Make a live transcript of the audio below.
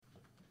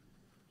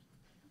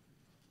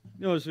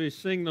You know, as we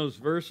sing those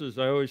verses,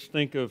 I always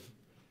think of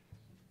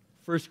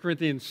 1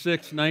 Corinthians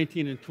 6,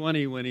 19 and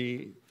 20, when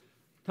he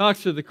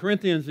talks to the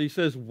Corinthians, he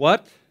says,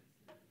 what?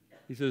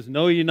 He says,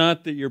 know ye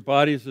not that your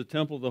body is the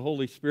temple of the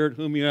Holy Spirit,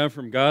 whom you have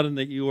from God, and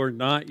that you are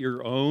not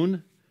your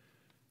own?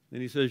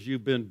 Then he says,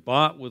 you've been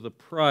bought with a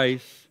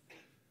price.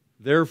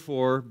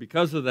 Therefore,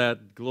 because of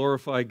that,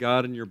 glorify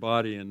God in your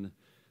body. And,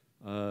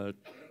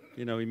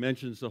 he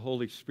mentions the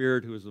Holy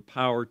Spirit, who has the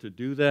power to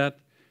do that.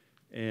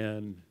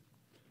 And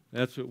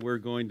that's what we're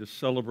going to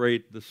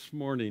celebrate this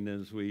morning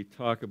as we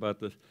talk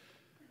about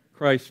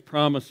Christ's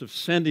promise of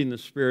sending the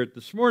Spirit.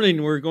 This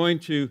morning we're going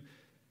to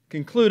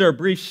conclude our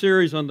brief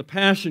series on the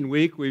Passion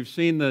Week. We've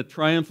seen the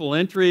triumphal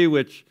entry,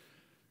 which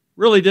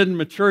really didn't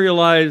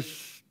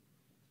materialize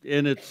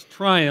in its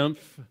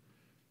triumph.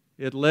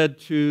 It led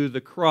to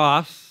the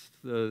cross,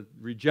 the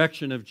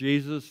rejection of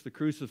Jesus, the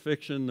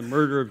crucifixion, the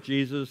murder of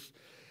Jesus,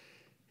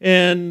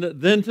 and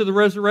then to the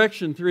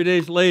resurrection 3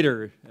 days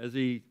later as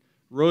he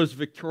rose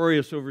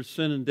victorious over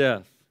sin and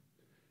death.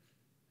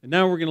 And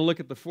now we're going to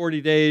look at the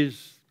 40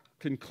 days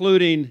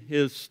concluding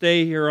his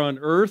stay here on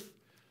earth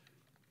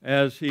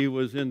as he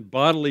was in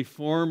bodily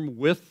form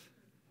with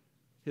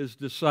his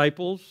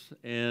disciples,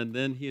 and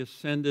then he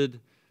ascended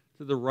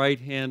to the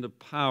right hand of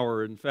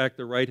power, in fact,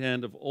 the right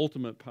hand of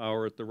ultimate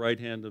power at the right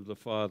hand of the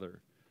Father.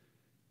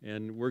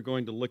 And we're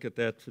going to look at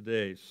that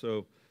today.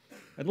 So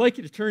I'd like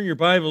you to turn your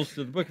Bibles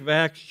to the book of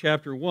Acts,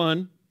 chapter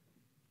 1.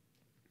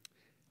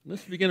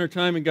 Let's begin our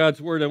time in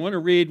God's Word. I want to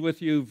read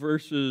with you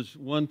verses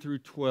 1 through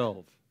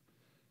 12,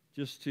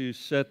 just to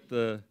set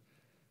the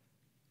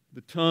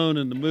tone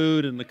and the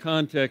mood and the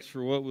context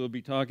for what we'll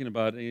be talking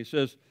about. And he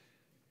says,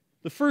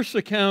 the first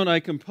account I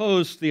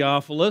composed,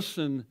 Theophilus,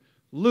 and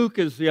Luke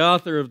is the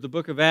author of the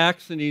book of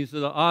Acts, and he's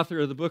the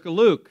author of the book of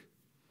Luke.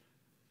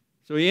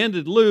 So he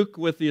ended Luke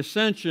with the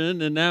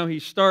ascension, and now he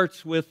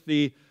starts with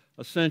the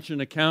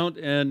ascension account,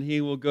 and he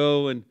will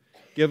go and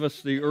give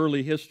us the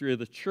early history of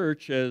the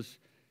church as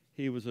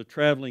he was a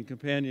traveling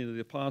companion of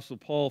the Apostle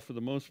Paul for the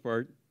most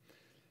part.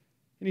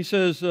 And he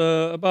says,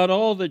 about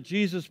all that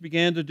Jesus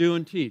began to do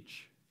and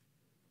teach.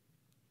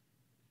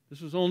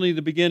 This was only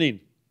the beginning,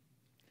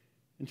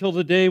 until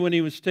the day when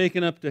he was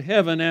taken up to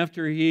heaven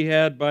after he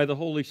had, by the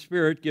Holy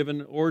Spirit,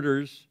 given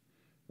orders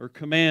or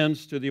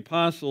commands to the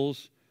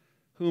apostles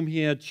whom he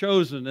had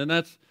chosen. And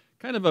that's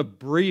kind of a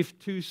brief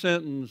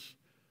two-sentence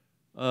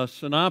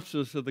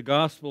synopsis of the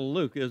Gospel of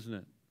Luke, isn't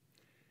it?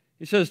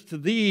 He says, to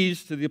the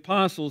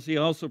apostles, he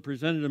also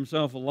presented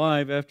himself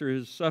alive after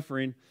his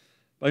suffering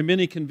by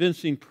many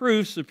convincing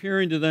proofs,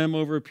 appearing to them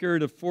over a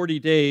period of 40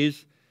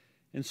 days,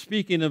 and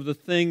speaking of the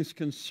things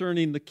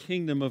concerning the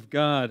kingdom of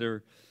God,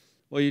 or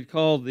what you'd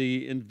call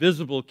the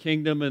invisible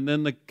kingdom, and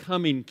then the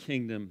coming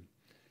kingdom.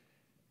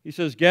 He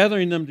says,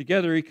 gathering them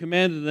together, he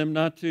commanded them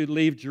not to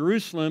leave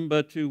Jerusalem,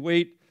 but to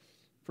wait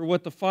for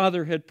what the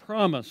Father had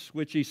promised,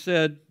 which he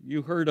said,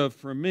 you heard of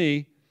from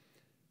me.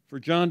 For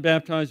John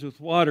baptized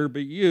with water,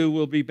 but you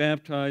will be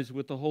baptized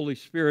with the Holy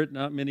Spirit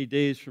not many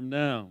days from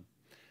now.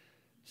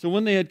 So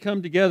when they had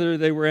come together,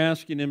 they were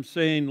asking him,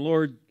 saying,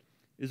 Lord,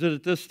 is it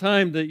at this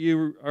time that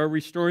you are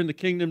restoring the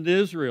kingdom to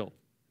Israel?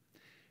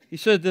 He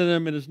said to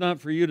them, it is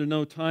not for you to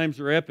know times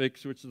or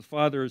epochs which the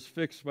Father has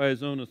fixed by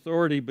his own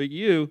authority, but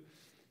you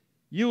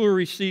will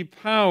receive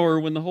power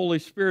when the Holy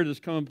Spirit has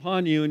come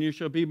upon you, and you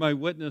shall be my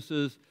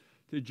witnesses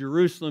to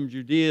Jerusalem,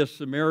 Judea,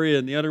 Samaria,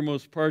 and the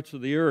uttermost parts of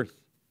the earth.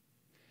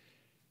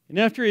 And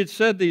after he had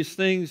said these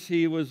things,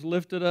 he was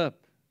lifted up.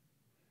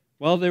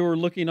 While they were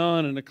looking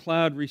on, and a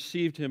cloud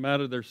received him out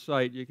of their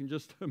sight. You can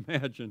just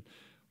imagine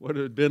what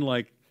it had been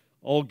like,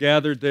 all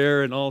gathered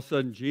there, and all of a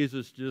sudden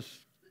Jesus just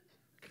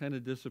kind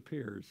of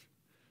disappears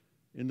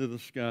into the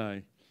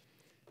sky.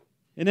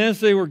 And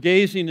as they were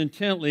gazing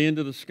intently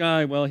into the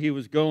sky while he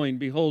was going,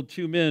 behold,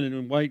 2 men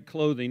in white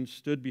clothing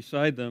stood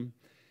beside them,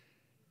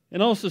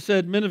 and also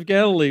said, Men of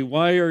Galilee,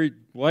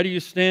 why do you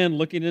stand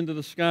looking into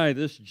the sky?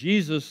 This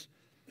Jesus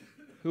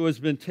who has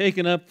been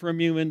taken up from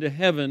you into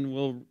heaven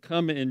will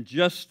come in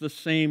just the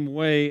same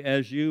way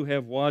as you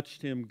have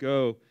watched him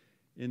go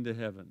into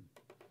heaven.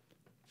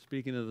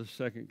 Speaking of the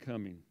second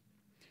coming.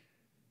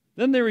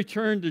 Then they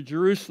returned to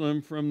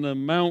Jerusalem from the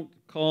mount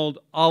called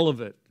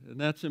Olivet, and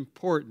that's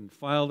important.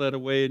 File that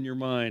away in your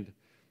mind.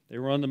 They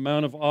were on the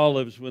Mount of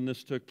Olives when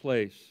this took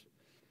place,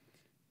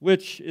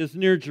 which is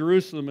near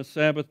Jerusalem, a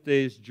Sabbath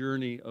day's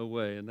journey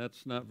away. And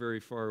that's not very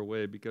far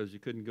away because you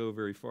couldn't go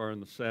very far on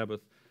the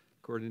Sabbath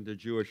according to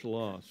Jewish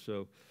law.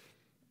 So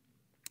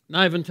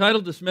now I've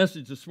entitled this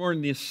message this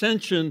morning, The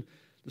Ascension,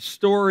 the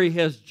Story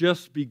Has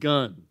Just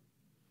Begun.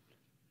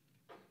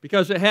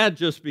 Because it had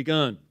just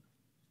begun.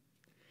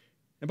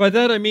 And by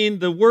that I mean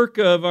the work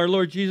of our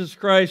Lord Jesus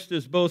Christ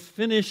is both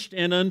finished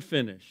and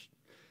unfinished.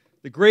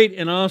 The great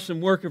and awesome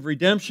work of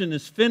redemption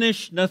is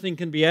finished. Nothing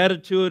can be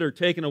added to it or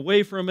taken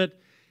away from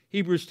it.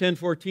 Hebrews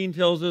 10:14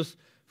 tells us,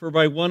 for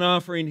by one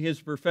offering he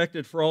has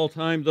perfected for all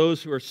time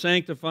those who are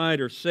sanctified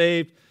or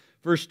saved.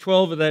 Verse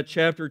 12 of that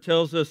chapter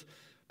tells us,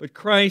 but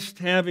Christ,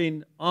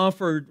 having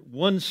offered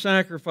one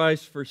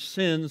sacrifice for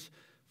sins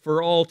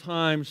for all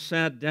time,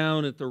 sat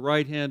down at the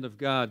right hand of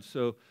God.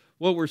 So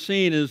what we're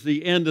seeing is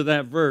the end of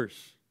that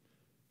verse.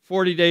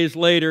 40 days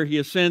later, he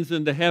ascends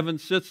into heaven,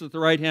 sits at the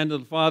right hand of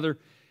the Father,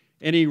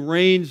 and he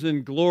reigns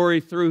in glory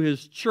through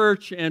his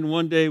church, and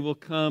one day will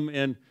come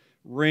and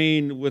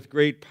reign with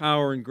great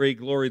power and great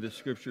glory, the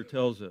Scripture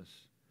tells us.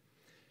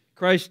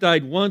 Christ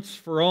died once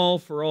for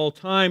all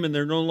time, and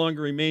there no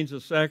longer remains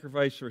a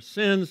sacrifice for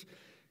sins.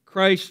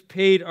 Christ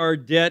paid our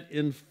debt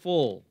in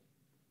full.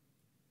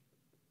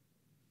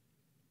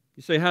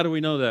 You say, how do we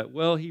know that?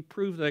 Well, he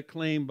proved that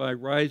claim by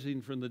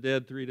rising from the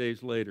dead 3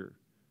 days later.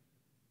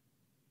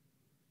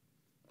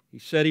 He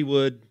said he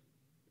would,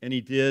 and he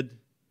did.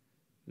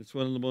 It's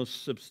one of the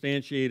most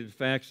substantiated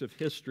facts of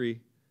history.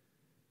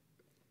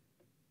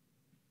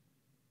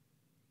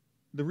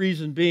 The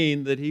reason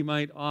being that he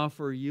might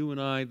offer you and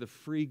I the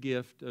free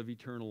gift of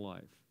eternal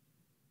life.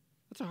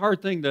 That's a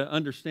hard thing to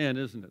understand,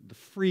 isn't it? The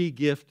free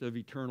gift of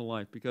eternal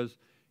life, because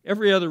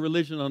every other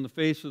religion on the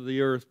face of the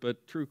earth,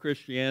 but true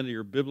Christianity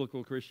or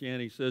biblical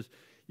Christianity says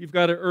you've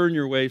got to earn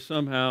your way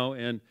somehow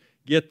and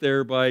get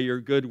there by your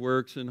good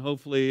works, and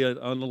hopefully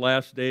on the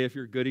last day, if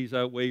your goodies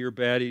outweigh your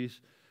baddies,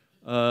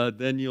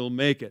 then you'll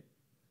make it.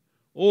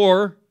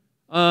 Or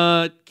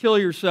kill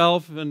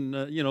yourself and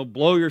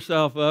blow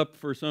yourself up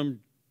for some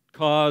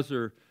cause,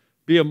 or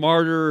be a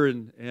martyr,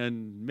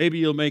 and maybe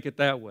you'll make it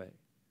that way.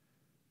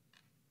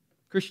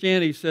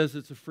 Christianity says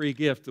it's a free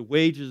gift. The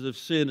wages of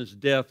sin is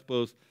death,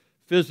 both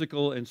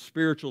physical and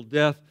spiritual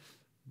death.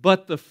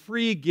 But the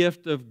free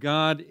gift of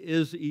God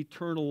is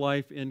eternal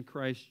life in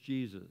Christ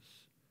Jesus.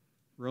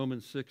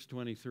 Romans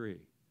 6:23.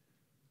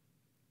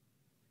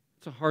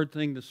 It's a hard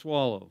thing to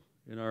swallow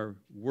in our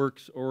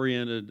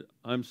works-oriented,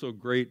 I'm so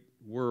great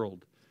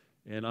world,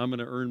 and I'm going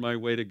to earn my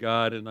way to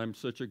God, and I'm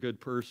such a good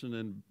person,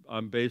 and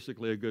I'm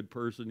basically a good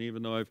person,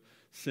 even though I've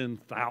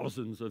sinned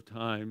thousands of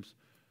times.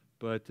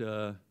 But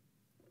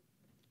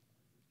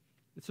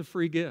it's a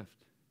free gift.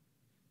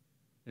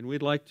 And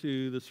we'd like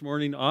to, this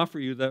morning, offer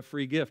you that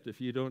free gift.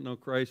 If you don't know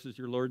Christ as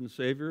your Lord and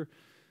Savior,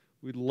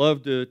 we'd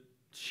love to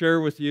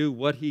share with you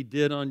what he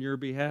did on your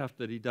behalf,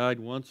 that he died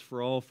once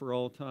for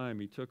all time.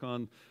 He took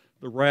on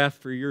the wrath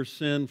for your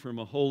sin from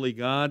a holy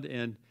God,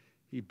 and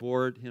he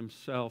bore it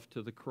himself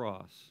to the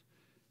cross.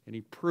 And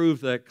he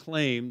proved that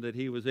claim that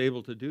he was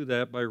able to do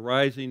that by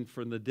rising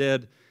from the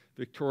dead,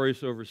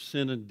 victorious over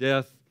sin and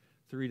death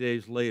 3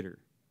 days later.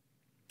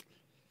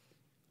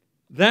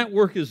 That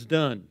work is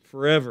done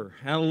forever.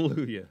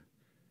 Hallelujah.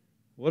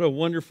 What a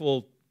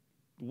wonderful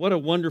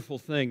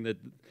thing that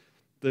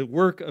the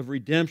work of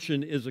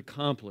redemption is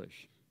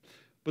accomplished.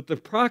 But the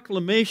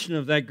proclamation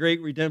of that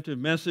great redemptive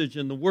message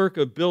and the work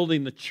of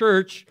building the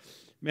church,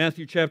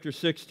 Matthew chapter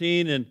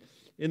 16, and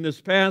in this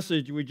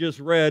passage we just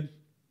read,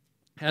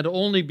 had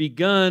only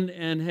begun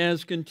and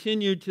has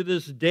continued to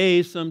this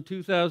day some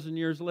 2,000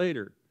 years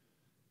later.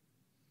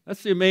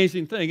 That's the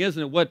amazing thing,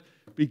 isn't it? What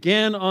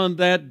began on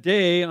that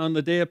day, on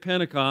the day of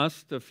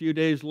Pentecost, a few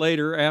days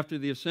later after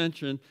the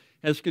ascension,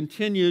 has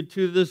continued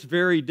to this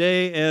very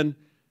day and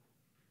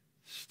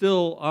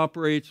still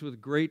operates with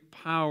great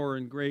power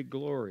and great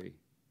glory.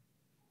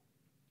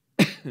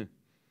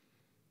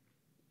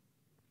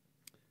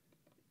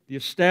 The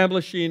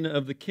establishing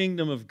of the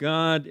kingdom of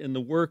God and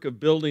the work of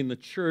building the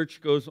church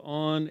goes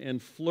on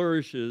and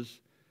flourishes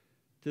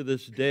to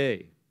this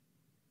day.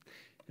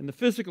 And the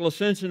physical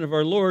ascension of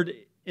our Lord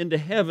into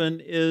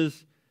heaven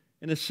is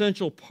an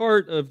essential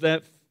part of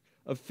that,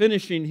 of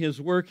finishing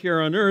his work here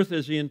on earth,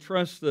 as he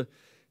entrusts the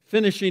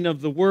finishing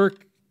of the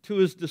work to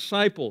his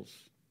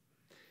disciples.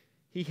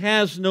 He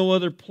has no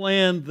other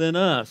plan than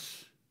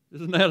us.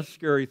 Isn't that a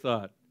scary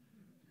thought?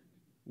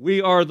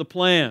 We are the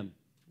plan.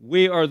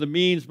 We are the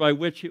means by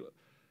which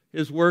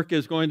his work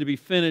is going to be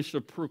finished,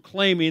 of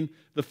proclaiming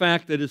the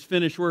fact that his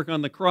finished work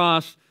on the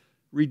cross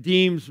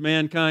redeems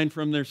mankind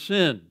from their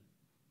sin.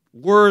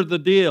 We're the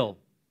deal.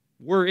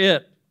 We're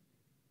it.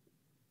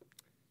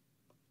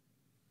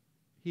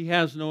 He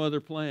has no other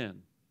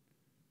plan.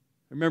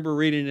 I remember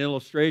reading an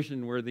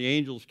illustration where the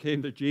angels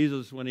came to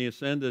Jesus when he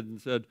ascended and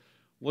said,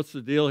 "What's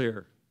the deal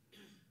here?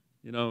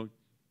 How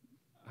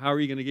are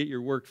you going to get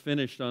your work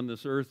finished on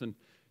this earth?" And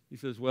he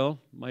says,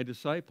 "Well, my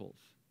disciples."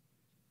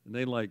 And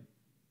they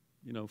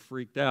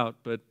freaked out.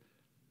 But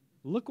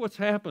look what's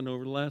happened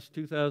over the last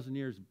 2,000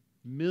 years.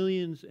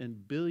 Millions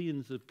and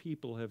billions of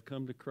people have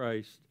come to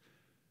Christ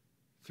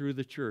through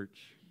the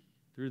church,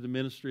 through the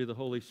ministry of the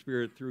Holy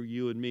Spirit, through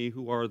you and me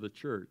who are the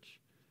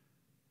church.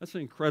 That's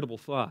an incredible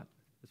thought.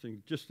 It's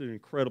just an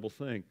incredible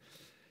thing.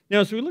 Now,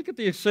 as we look at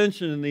the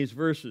ascension in these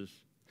verses,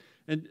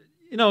 and,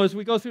 as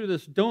we go through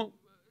this, don't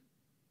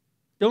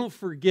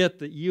forget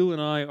that you and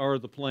I are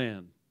the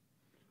plan.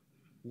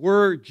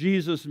 We're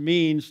Jesus'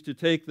 means to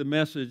take the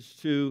message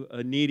to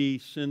a needy,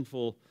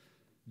 sinful,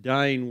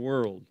 dying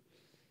world.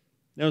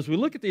 Now, as we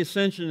look at the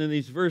ascension in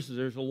these verses,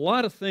 there's a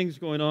lot of things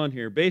going on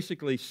here.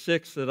 Basically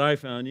 6 that I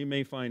found. You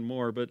may find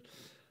more, but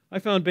I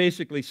found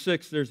basically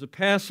 6. There's the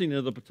passing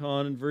of the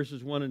baton in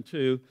verses 1 and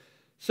 2.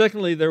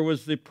 Secondly, there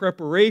was the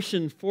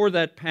preparation for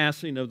that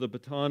passing of the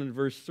baton in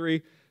verse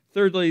 3.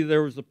 Thirdly,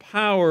 there was the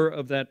power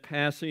of that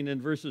passing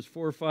in verses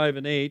 4, 5,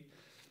 and 8.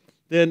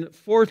 Then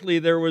fourthly,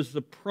 there was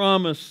the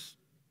promise,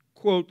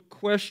 quote,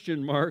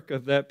 question mark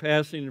of that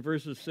passing in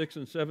verses 6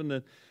 and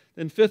 7.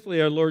 Then fifthly,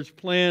 our Lord's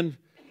plan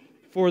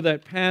for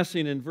that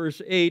passing in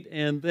verse 8.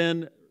 And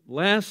then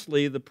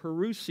lastly, the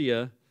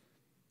parousia,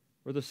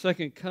 or the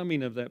second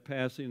coming of that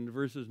passing in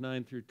verses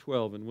 9 through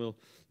 12. And we'll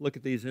look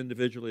at these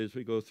individually as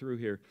we go through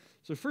here.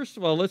 So first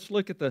of all, let's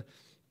look at the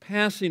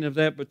passing of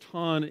that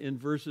baton in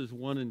verses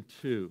 1 and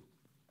 2.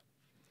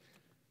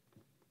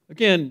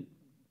 Again,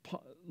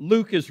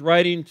 Luke is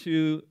writing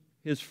to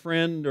his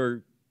friend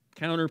or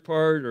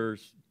counterpart, or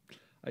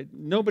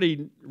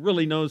nobody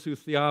really knows who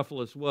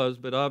Theophilus was,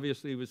 but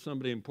obviously he was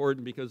somebody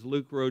important because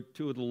Luke wrote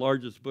two of the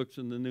largest books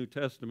in the New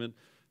Testament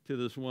to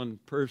this one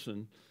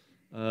person,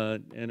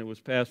 and it was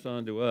passed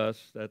on to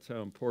us. That's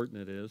how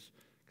important it is,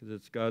 because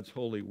it's God's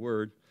holy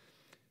word.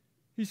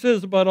 He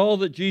says about all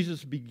that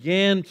Jesus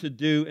began to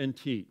do and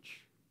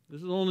teach.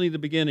 This is only the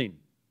beginning.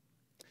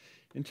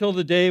 Until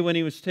the day when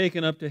he was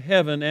taken up to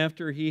heaven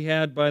after he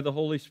had, by the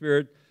Holy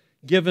Spirit,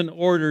 given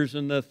orders.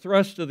 And the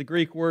thrust of the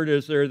Greek word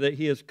is there that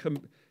he has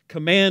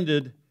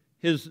commanded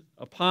his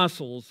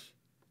apostles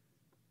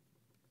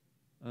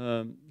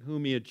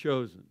whom he had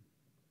chosen.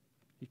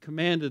 He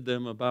commanded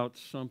them about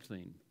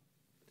something.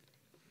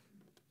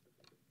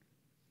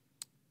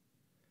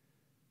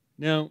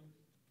 Now,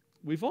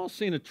 we've all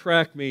seen a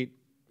track meet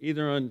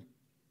either on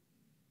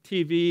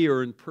TV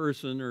or in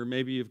person, or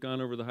maybe you've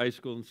gone over to the high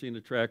school and seen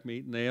a track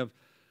meet, and they have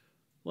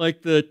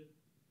like the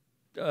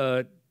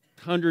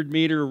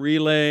 100-meter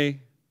relay,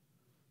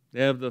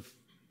 they have the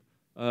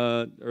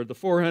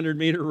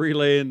 400-meter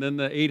relay, and then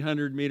the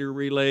 800-meter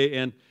relay,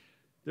 and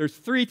there's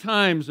 3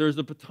 times there's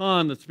a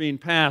baton that's being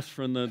passed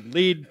from the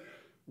lead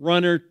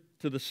runner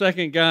to the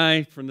second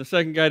guy, from the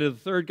second guy to the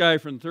third guy,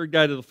 from the third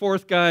guy to the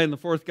fourth guy, and the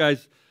fourth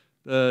guy's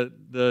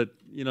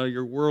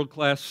your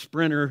world-class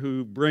sprinter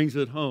who brings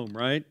it home,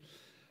 right?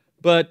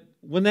 But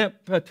when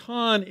that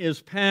baton is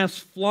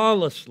passed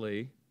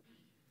flawlessly,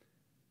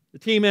 the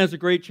team has a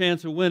great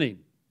chance of winning,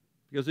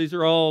 because these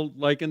are all,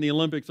 like in the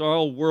Olympics, are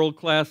all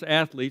world-class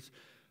athletes.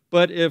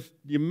 But if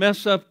you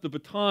mess up the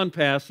baton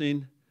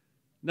passing,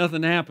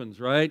 nothing happens,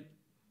 right?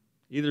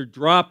 Either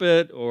drop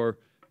it, or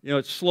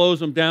it slows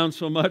them down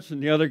so much,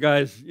 and the other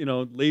guy's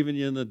leaving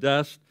you in the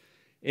dust.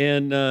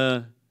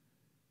 And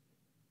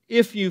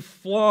if you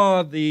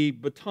flaw the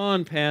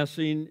baton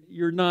passing,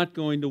 you're not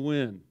going to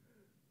win.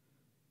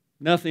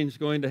 Nothing's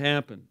going to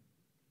happen.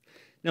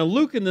 Now,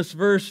 Luke in this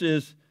verse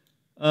is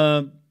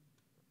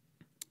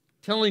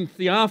telling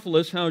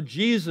Theophilus how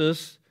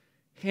Jesus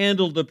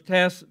handled the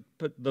passing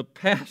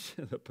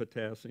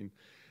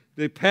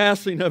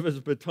of his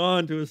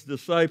baton to his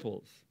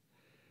disciples.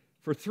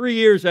 For 3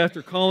 years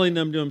after calling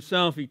them to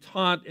himself, he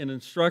taught and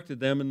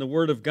instructed them in the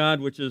Word of God,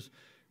 which is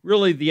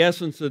really the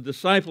essence of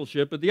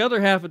discipleship. But the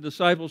other half of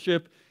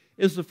discipleship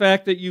is the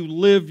fact that you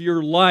live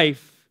your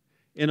life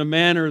in a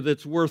manner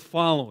that's worth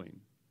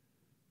following.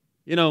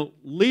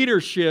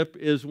 Leadership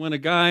is when a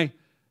guy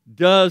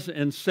does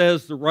and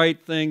says the right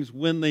things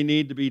when they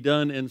need to be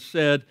done and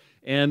said,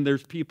 and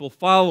there's people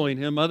following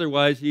him.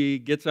 Otherwise, he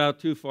gets out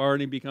too far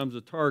and he becomes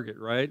a target,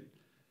 right?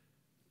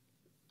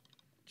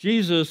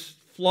 Jesus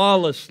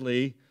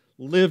flawlessly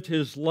lived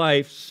his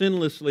life,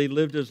 sinlessly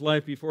lived his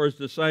life before his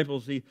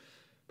disciples. He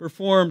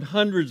performed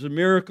hundreds of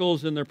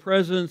miracles in their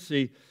presence.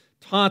 He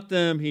taught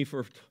them. He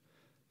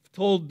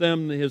foretold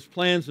them his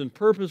plans and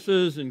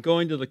purposes. In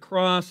going to the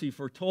cross, he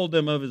foretold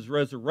them of his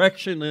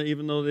resurrection,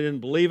 even though they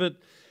didn't believe it.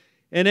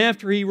 And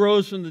after he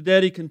rose from the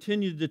dead, he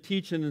continued to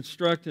teach and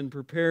instruct and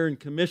prepare and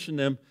commission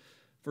them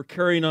for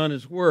carrying on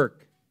his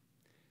work.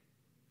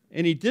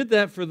 And he did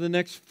that for the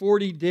next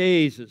 40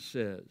 days, it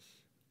says,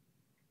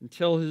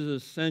 until his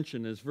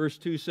ascension. As verse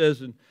 2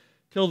 says,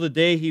 until the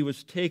day he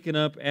was taken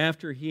up,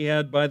 after he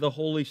had by the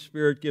Holy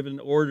Spirit given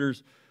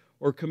orders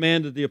or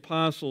commanded the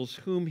apostles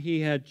whom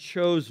he had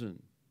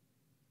chosen.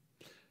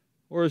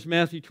 Or as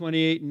Matthew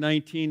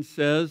 28:19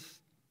 says,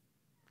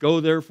 go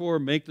therefore,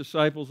 make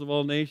disciples of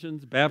all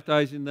nations,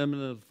 baptizing them in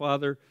the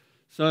Father,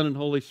 Son, and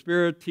Holy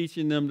Spirit,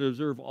 teaching them to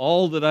observe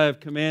all that I have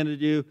commanded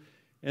you,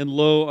 and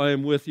lo, I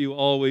am with you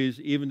always,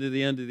 even to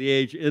the end of the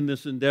age, in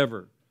this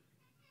endeavor.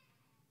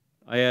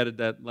 I added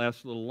that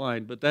last little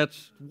line, but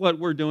that's what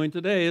we're doing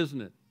today,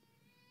 isn't it?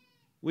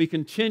 We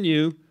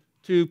continue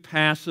to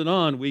pass it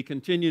on. We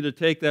continue to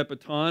take that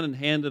baton and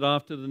hand it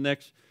off to the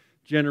next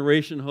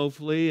generation,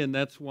 hopefully, and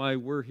that's why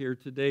we're here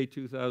today,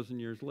 2,000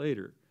 years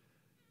later.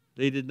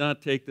 They did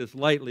not take this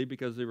lightly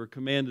because they were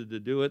commanded to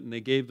do it, and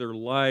they gave their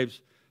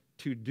lives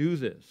to do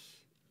this.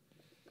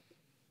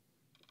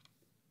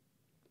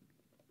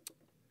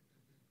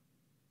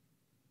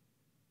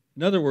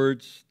 In other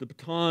words, the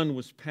baton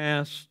was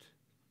passed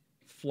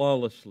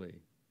flawlessly,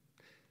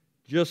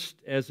 just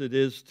as it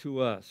is to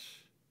us.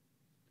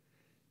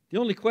 The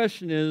only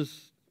question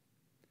is,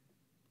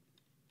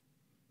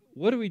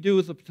 what do we do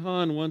with the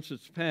baton once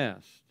it's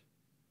passed?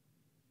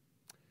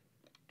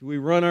 Do we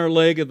run our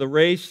leg of the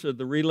race, of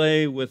the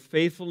relay, with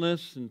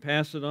faithfulness and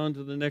pass it on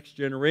to the next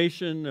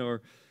generation?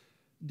 Or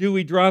do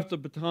we drop the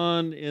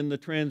baton in the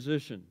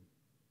transition?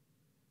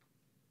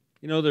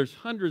 You know, there's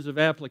hundreds of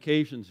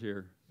applications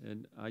here,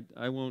 and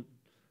I won't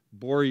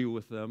bore you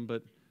with them,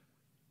 but,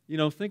 you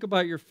know, think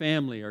about your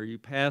family. Are you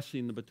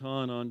passing the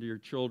baton on to your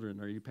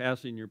children? Are you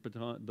passing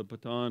the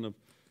baton of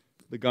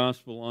the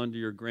gospel on to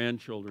your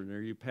grandchildren?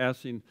 Are you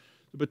passing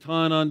the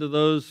baton on to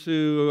those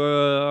who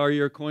are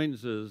your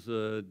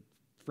acquaintances,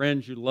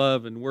 friends you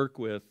love and work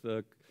with?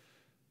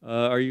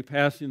 Are you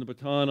passing the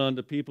baton on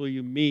to people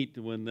you meet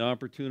when the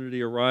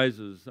opportunity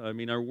arises? I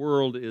mean, our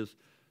world is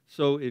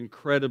so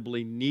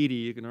incredibly needy,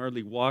 you can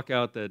hardly walk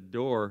out that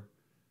door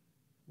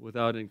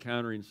without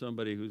encountering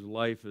somebody whose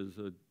life is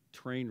a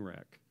train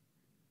wreck.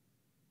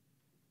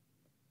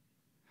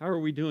 How are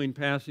we doing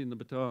passing the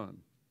baton?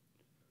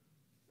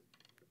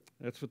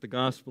 That's what the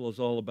gospel is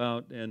all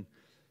about. And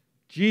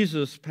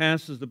Jesus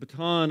passes the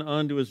baton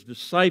on to his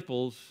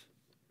disciples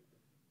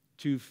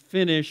to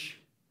finish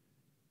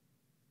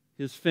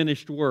his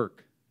finished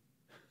work,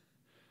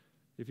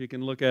 if you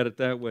can look at it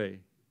that way.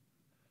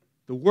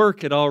 The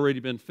work had already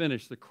been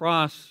finished. The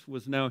cross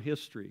was now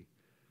history.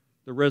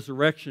 The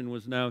resurrection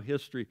was now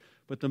history.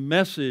 But the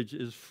message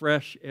is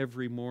fresh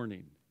every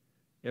morning,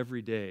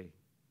 every day,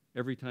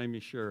 every time you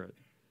share it.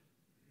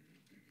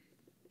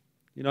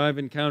 You know, I've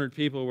encountered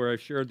people where I've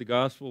shared the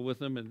gospel with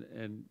them, and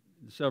in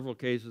several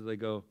cases they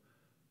go,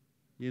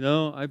 you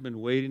know, I've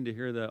been waiting to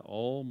hear that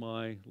all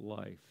my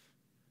life.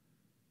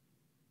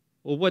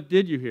 Well, what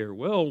did you hear?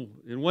 Well,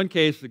 in one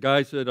case, the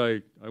guy said,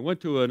 I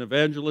went to an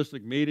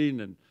evangelistic meeting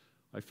and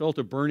I felt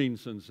a burning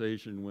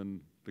sensation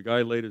when the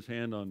guy laid his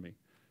hand on me.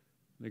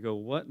 They go,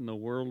 what in the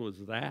world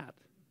was that?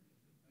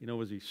 You know,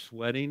 was he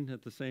sweating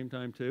at the same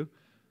time too?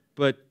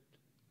 But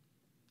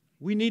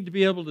we need to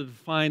be able to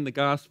define the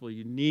gospel.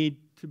 You need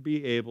to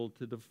be able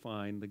to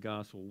define the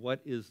gospel.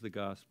 What is the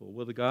gospel?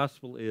 Well, the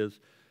gospel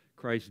is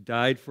Christ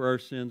died for our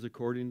sins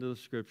according to the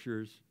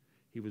Scriptures.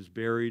 He was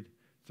buried.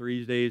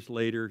 3 days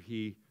later,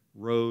 he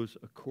rose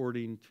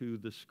according to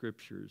the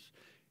Scriptures.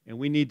 And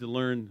we need to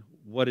learn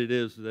what it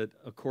is that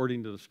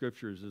according to the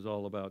Scriptures is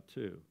all about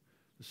too.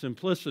 The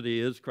simplicity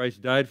is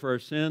Christ died for our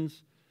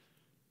sins,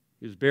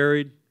 he was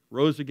buried,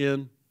 rose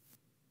again,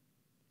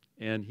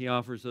 and he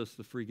offers us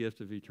the free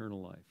gift of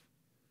eternal life.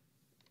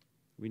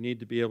 We need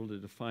to be able to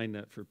define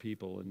that for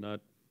people and not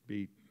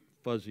be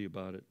fuzzy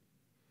about it.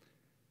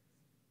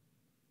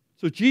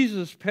 So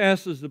Jesus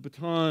passes the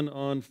baton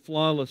on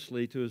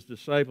flawlessly to his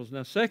disciples.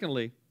 Now,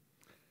 secondly,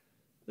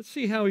 let's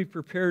see how he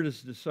prepared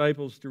his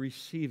disciples to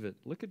receive it.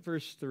 Look at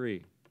verse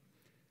 3.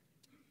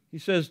 He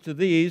says, to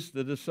these,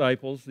 the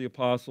disciples, the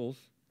apostles,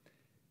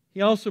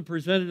 he also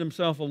presented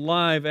himself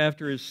alive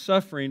after his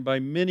suffering by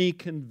many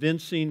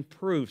convincing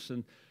proofs.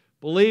 And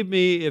believe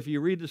me, if you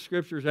read the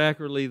Scriptures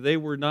accurately, they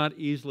were not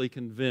easily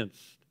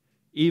convinced,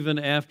 even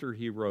after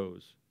he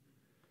rose.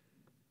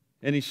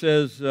 And he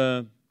says,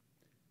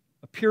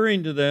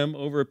 appearing to them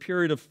over a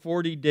period of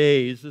 40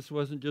 days. This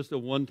wasn't just a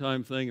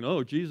one-time thing. And,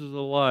 oh, Jesus is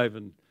alive.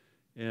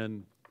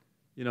 And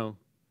you know,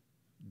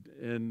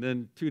 and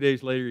then 2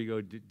 days later you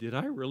go, did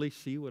I really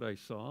see what I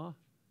saw?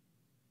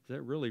 Is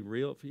that really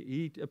real?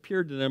 He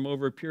appeared to them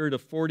over a period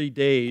of 40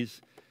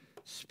 days,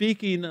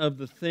 speaking of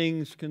the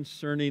things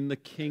concerning the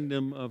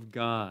kingdom of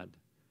God.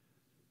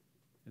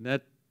 And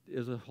that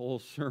is a whole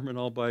sermon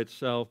all by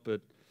itself, but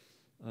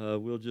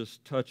we'll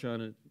just touch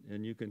on it,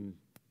 and you can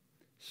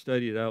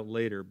study it out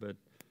later. But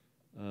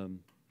now,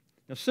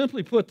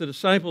 simply put, the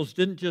disciples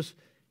didn't just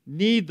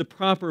need the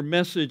proper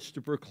message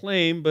to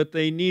proclaim, but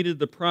they needed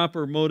the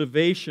proper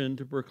motivation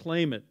to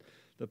proclaim it,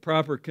 the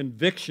proper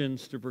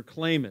convictions to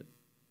proclaim it.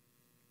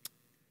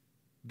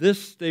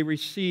 This they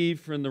received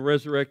from the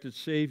resurrected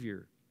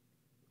Savior.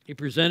 He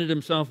presented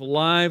himself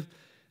alive,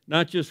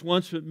 not just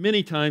once, but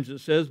many times, it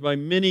says, by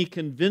many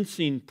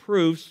convincing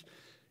proofs.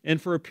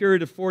 And for a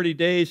period of 40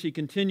 days, he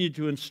continued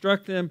to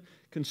instruct them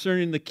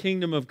concerning the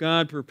kingdom of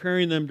God,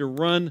 preparing them to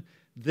run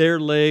their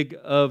leg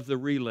of the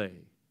relay.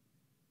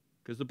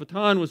 Because the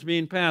baton was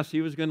being passed.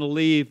 He was going to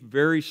leave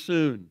very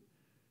soon.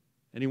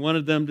 And he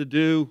wanted them to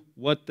do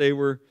what they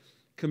were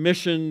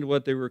commissioned,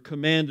 what they were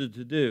commanded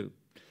to do.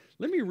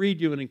 Let me read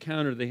you an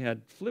encounter they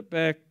had. Flip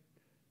back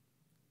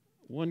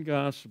one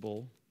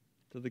gospel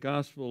to the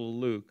Gospel of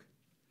Luke.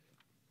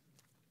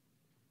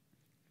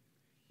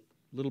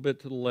 A little bit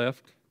to the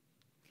left.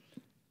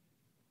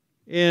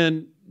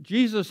 And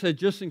Jesus had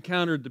just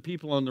encountered the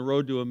people on the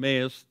road to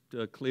Emmaus,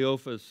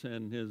 Cleophas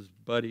and his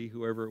buddy,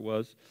 whoever it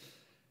was.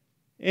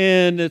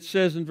 And it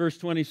says in verse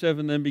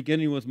 27, then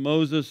beginning with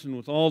Moses and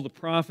with all the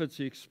prophets,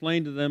 he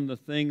explained to them the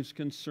things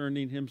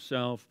concerning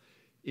himself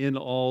in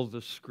all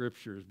the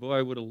Scriptures. Boy,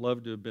 I would have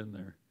loved to have been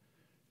there.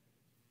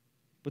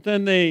 But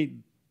then they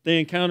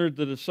encountered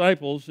the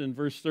disciples in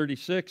verse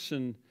 36,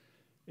 and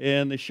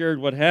they shared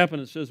what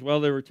happened. It says,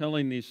 while they were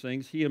telling these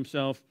things, he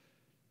himself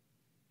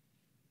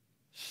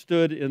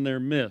stood in their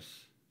midst.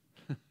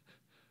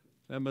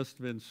 That must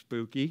have been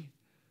spooky.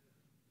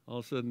 All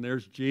of a sudden,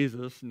 there's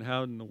Jesus, and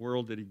how in the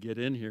world did he get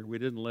in here? We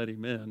didn't let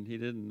him in. He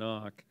didn't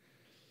knock.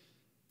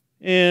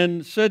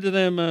 And said to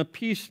them,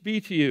 peace be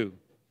to you.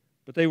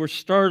 But they were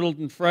startled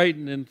and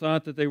frightened and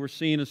thought that they were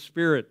seeing a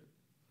spirit.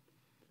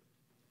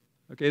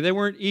 Okay, they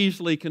weren't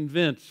easily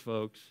convinced,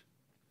 folks.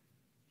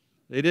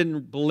 They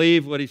didn't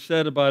believe what he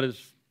said about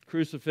his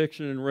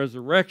crucifixion and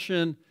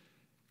resurrection,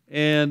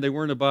 and they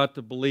weren't about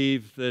to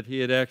believe that he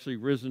had actually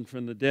risen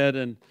from the dead.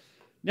 And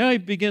now he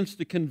begins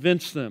to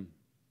convince them.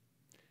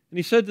 And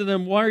he said to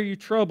them, "Why are you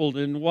troubled,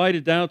 and why do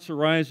doubts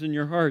arise in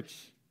your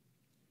hearts?"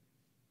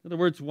 In other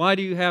words, why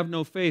do you have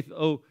no faith?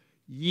 Oh,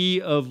 ye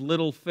of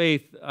little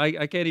faith.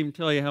 I can't even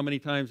tell you how many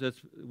times that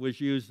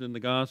was used in the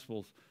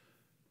Gospels.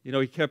 You know,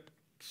 he kept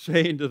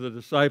saying to the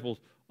disciples,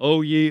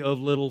 "O ye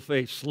of little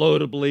faith, slow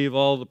to believe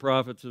all the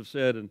prophets have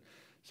said," and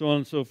so on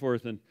and so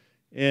forth.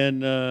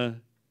 And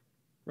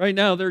right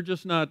now, they're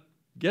just not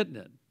getting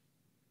it.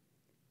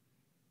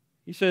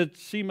 He said,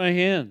 "See my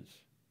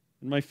hands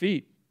and my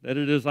feet, that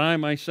it is I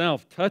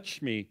myself.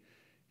 Touch me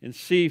and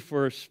see,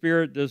 for a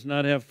spirit does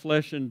not have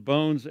flesh and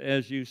bones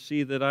as you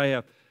see that I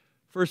have."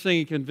 First thing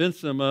he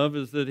convinced them of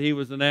is that he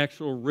was an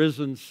actual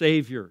risen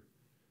Savior.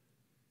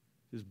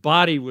 His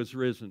body was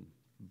risen,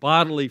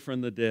 bodily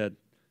from the dead.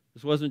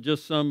 This wasn't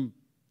just some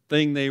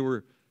thing they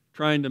were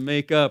trying to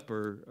make up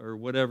or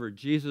whatever.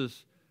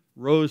 Jesus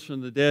rose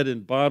from the dead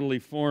in bodily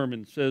form,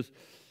 and says,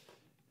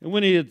 and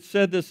when he had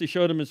said this, he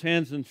showed them his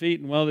hands and feet,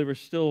 and while they were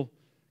still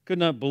could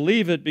not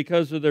believe it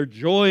because of their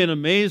joy and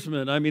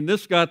amazement. I mean,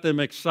 this got them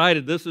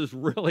excited. This is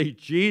really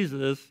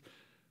Jesus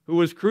who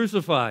was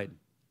crucified.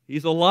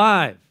 He's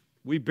alive.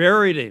 We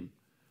buried him.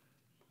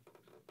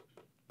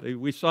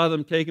 We saw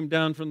them take him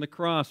down from the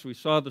cross. We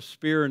saw the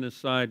spear in his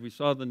side. We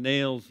saw the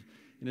nails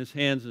in his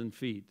hands and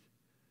feet.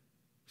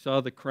 We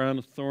saw the crown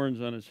of thorns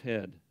on his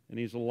head, and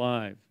he's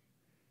alive.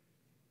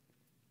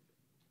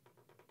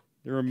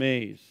 They're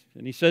amazed.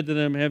 And he said to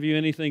them, "Have you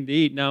anything to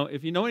eat?" Now,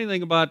 if you know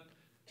anything about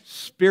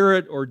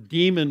spirit or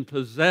demon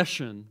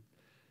possession,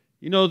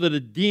 you know that a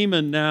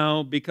demon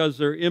now, because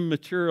they're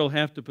immaterial,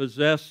 have to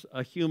possess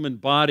a human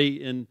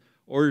body in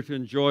order to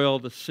enjoy all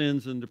the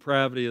sins and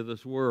depravity of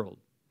this world.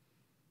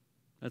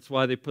 That's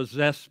why they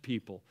possess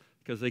people,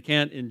 because they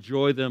can't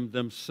enjoy them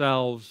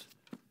themselves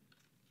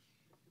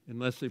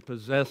unless they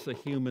possess a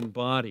human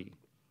body.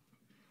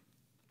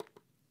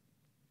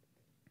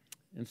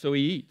 And so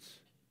he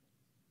eats.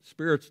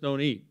 Spirits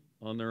don't eat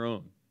on their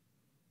own.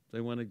 If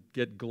they want to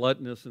get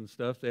gluttonous and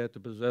stuff, they have to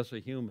possess a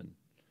human.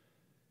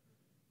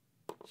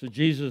 So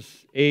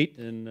Jesus ate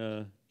and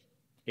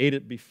ate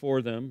it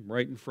before them,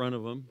 right in front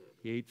of them.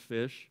 He ate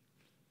fish,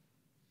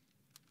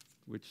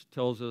 which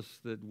tells us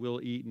that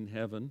we'll eat in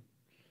heaven,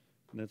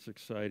 and that's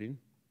exciting.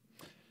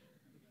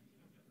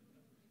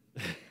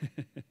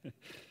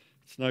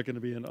 It's not going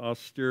to be an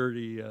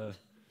austerity,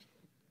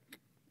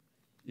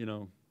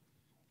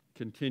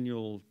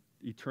 continual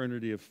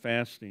eternity of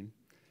fasting.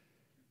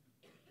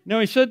 Now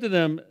he said to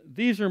them,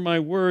 "These are my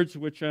words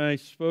which I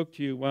spoke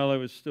to you while I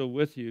was still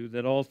with you,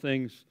 that all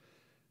things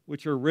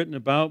which are written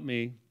about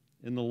me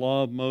in the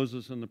law of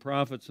Moses and the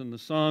prophets and the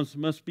Psalms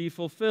must be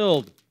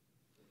fulfilled."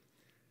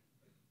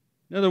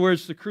 In other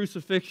words, the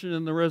crucifixion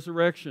and the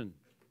resurrection.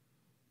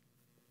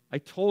 I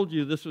told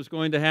you this was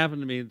going to happen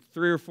to me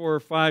 3 or 4 or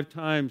 5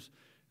 times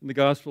in the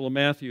Gospel of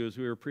Matthew as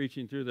we were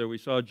preaching through there. We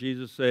saw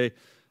Jesus say,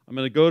 "I'm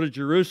going to go to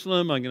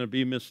Jerusalem, I'm going to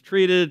be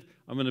mistreated,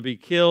 I'm going to be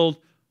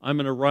killed, I'm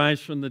going to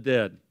rise from the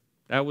dead."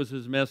 That was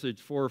his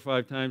message 4 or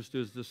 5 times to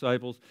his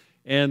disciples,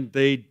 and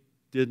they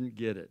didn't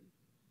get it.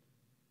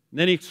 And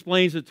then he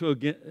explains it to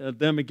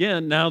them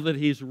again now that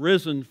he's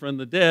risen from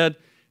the dead,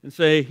 and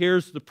say,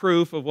 "Here's the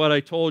proof of what I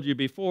told you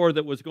before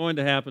that was going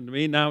to happen to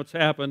me. Now it's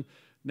happened.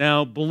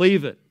 Now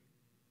believe it.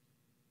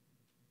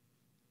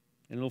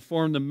 And it'll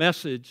form the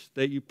message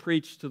that you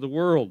preach to the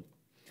world."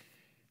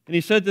 And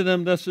he said to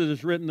them, "Thus it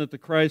is written that the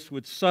Christ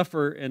would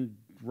suffer and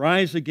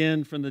rise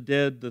again from the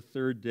dead the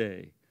 3rd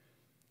day,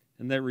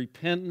 and that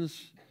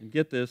repentance," and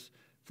get this,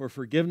 "for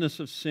forgiveness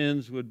of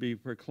sins would be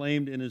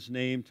proclaimed in his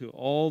name to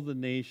all the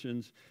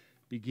nations,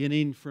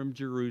 beginning from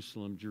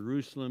Jerusalem."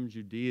 Jerusalem,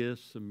 Judea,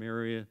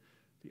 Samaria,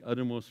 the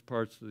uttermost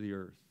parts of the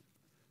earth.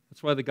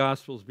 That's why the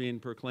gospel is being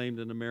proclaimed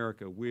in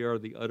America. We are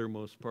the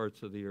uttermost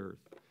parts of the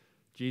earth.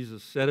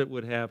 Jesus said it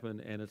would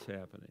happen, and it's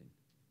happening,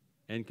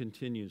 and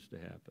continues to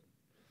happen.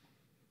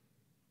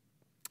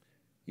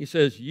 He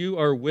says, "You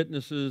are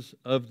witnesses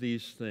of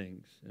these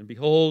things. And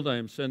behold, I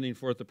am sending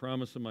forth the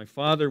promise of my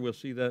Father." We'll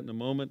see that in a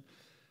moment.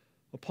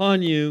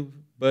 "Upon you,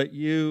 but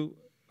you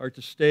are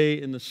to stay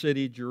in the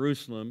city,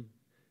 Jerusalem,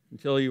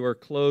 until you are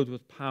clothed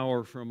with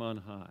power from on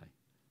high."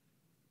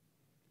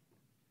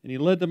 And he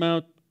led them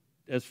out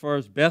as far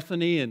as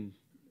Bethany, and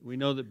we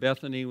know that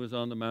Bethany was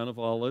on the Mount of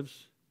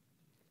Olives.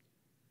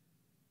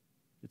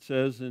 It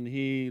says, "And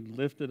he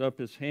lifted up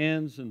his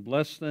hands and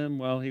blessed them.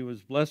 While he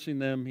was blessing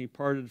them, he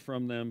parted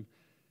from them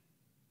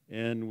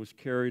and was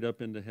carried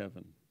up into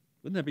heaven."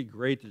 Wouldn't that be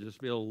great to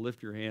just be able to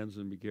lift your hands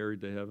and be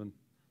carried to heaven?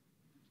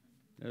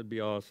 That'd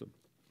be awesome.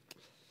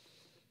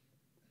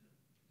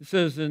 It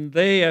says, "And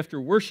they, after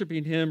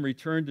worshiping him,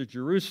 returned to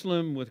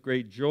Jerusalem with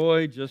great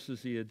joy, just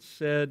as he had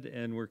said,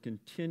 and were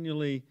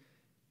continually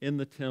in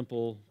the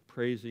temple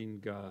praising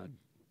God."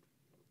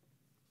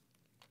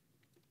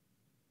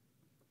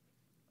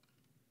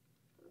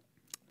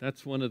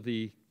 That's one of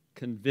the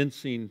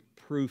convincing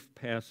proof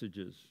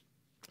passages.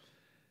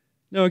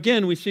 Now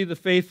again, we see the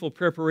faithful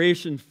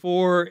preparation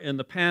for and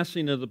the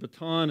passing of the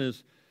baton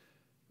as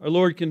our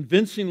Lord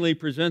convincingly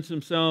presents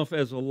himself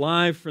as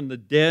alive from the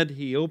dead.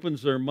 He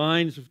opens their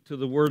minds to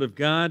the Word of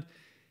God,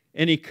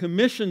 and he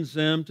commissions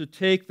them to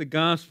take the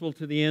gospel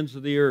to the ends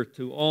of the earth,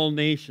 to all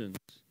nations.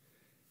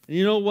 And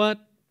you know what?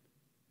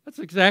 That's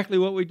exactly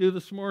what we do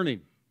this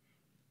morning.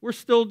 We're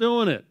still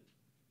doing it,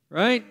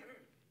 right?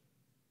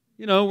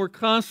 You know, we're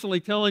constantly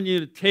telling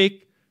you to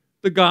take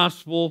the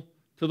gospel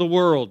to the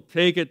world.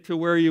 Take it to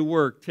where you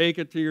work. Take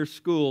it to your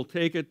school.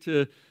 Take it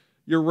to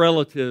your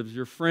relatives,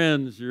 your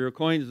friends, your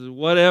acquaintances,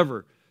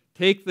 whatever.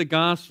 Take the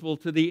gospel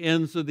to the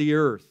ends of the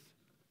earth.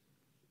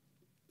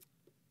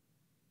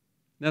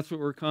 That's what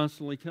we're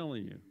constantly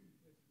telling you.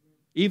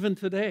 Even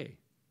today.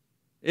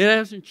 It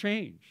hasn't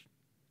changed.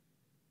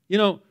 You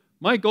know,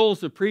 my goal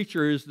as a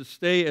preacher is to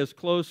stay as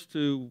close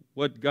to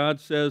what God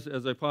says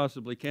as I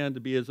possibly can, to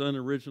be as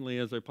unoriginally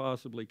as I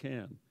possibly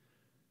can.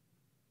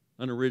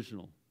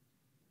 Unoriginal.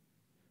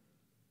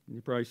 And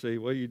you probably say,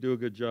 well, you do a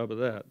good job of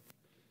that.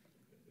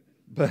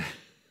 But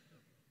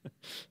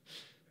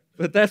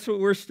that's what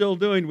we're still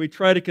doing. We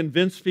try to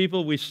convince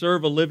people we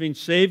serve a living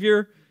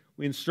Savior.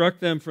 We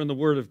instruct them from the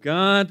Word of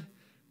God.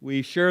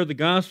 We share the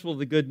gospel,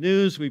 the good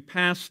news. We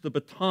pass the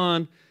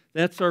baton.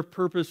 That's our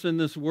purpose in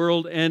this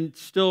world and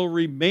still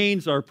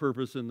remains our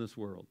purpose in this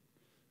world.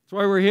 That's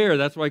why we're here.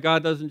 That's why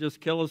God doesn't just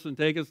kill us and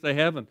take us to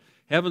heaven.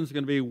 Heaven's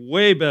going to be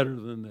way better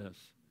than this.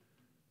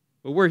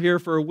 But we're here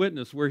for a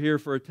witness. We're here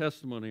for a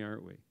testimony,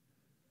 aren't we?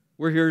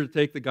 We're here to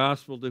take the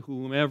gospel to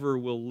whomever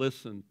will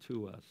listen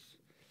to us.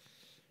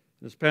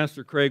 As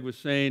Pastor Craig was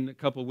saying a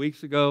couple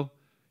weeks ago,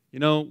 you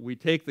know, we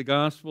take the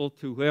gospel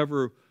to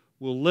whoever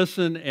will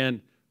listen.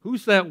 And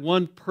who's that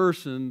one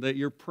person that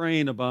you're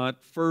praying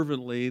about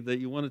fervently that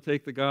you want to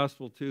take the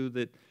gospel to,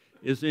 that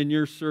is in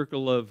your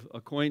circle of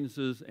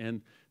acquaintances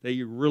and that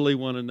you really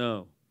want to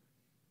know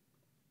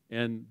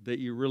and that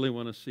you really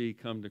want to see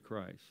come to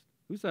Christ?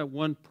 Who's that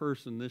one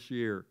person this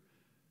year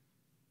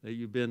that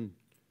you've been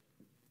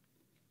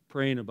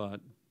praying about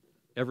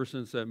ever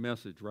since that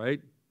message, right?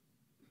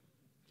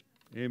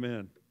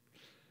 Amen.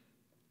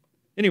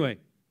 Anyway,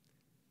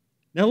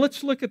 now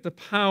let's look at the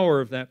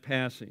power of that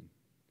passing.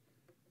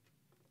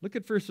 Look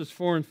at verses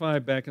 4 and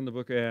 5 back in the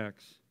book of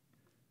Acts,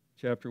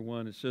 chapter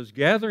 1. It says,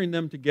 gathering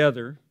them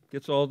together,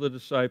 gets all the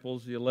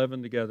disciples, the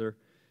 11 together,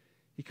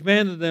 he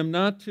commanded them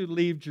not to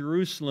leave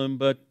Jerusalem,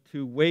 but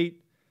to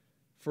wait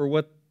for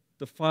what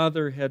the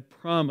Father had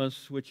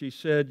promised, which he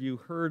said, you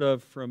heard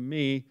of from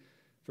me.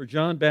 For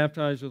John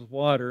baptized with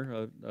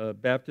water, a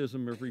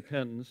baptism of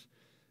repentance,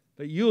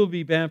 but you will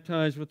be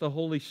baptized with the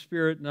Holy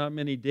Spirit not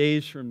many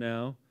days from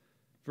now.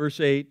 Verse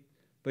 8,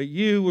 but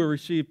you will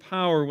receive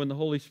power when the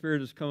Holy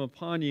Spirit has come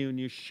upon you, and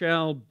you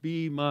shall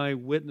be my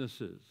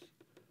witnesses.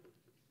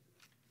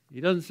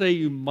 He doesn't say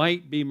you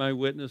might be my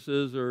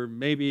witnesses, or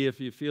maybe if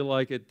you feel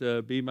like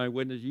it, be my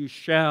witness. You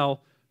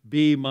shall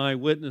be my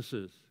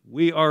witnesses.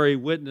 We are a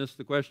witness.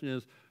 The question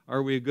is,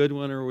 are we a good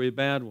one or are we a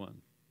bad one?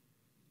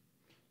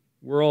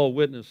 We're all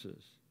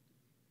witnesses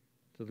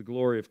to the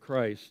glory of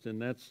Christ,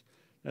 and that's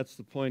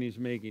the point he's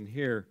making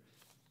here.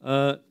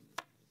 But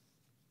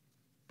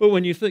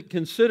when you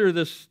consider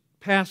this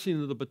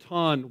passing of the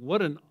baton,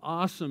 what an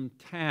awesome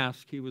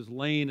task he was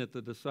laying at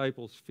the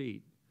disciples'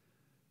 feet.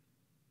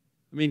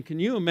 I mean, can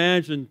you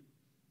imagine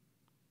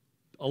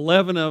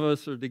 11 of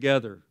us are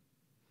together.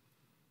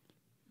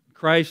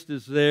 Christ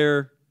is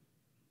there.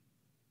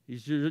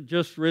 He's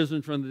just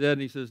risen from the dead,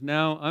 and he says,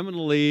 now I'm going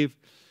to leave,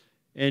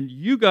 and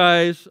you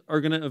guys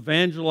are going to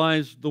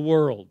evangelize the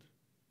world.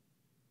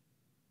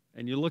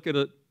 And you look at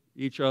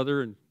each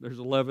other, and there's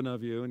 11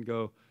 of you, and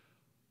go,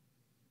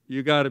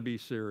 you got to be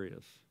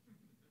serious.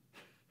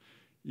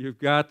 You've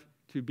got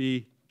to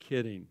be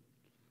kidding.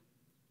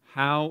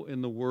 How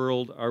in the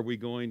world are we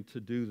going to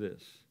do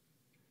this?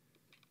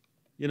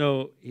 You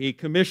know, he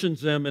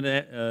commissions them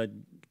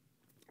in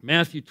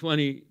Matthew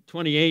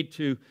 28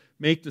 to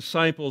make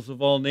disciples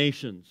of all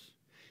nations.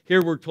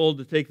 Here we're told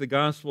to take the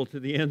gospel to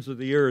the ends of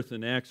the earth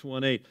in Acts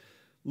 1:8.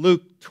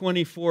 Luke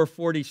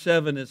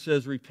 24:47, it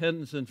says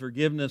repentance and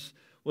forgiveness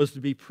was to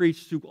be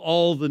preached to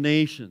all the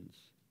nations.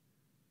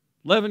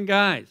 11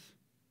 guys.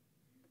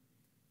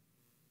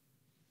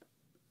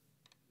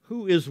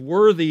 Who is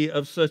worthy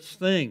of such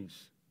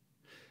things?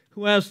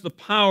 Who has the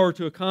power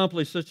to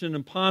accomplish such an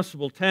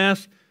impossible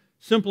task?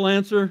 Simple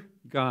answer,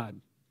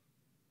 God.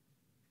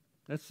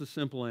 That's the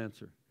simple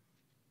answer.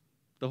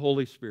 The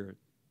Holy Spirit.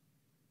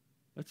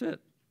 That's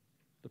it.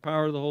 The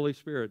power of the Holy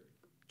Spirit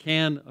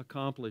can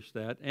accomplish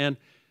that. And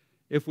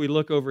if we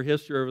look over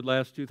history over the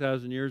last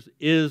 2,000 years,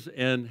 is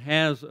and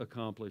has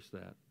accomplished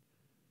that.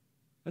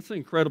 That's an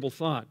incredible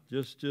thought,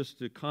 just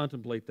to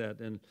contemplate that.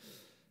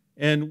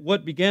 And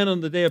what began on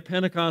the day of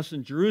Pentecost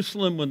in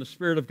Jerusalem, when the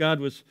Spirit of God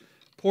was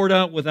poured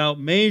out without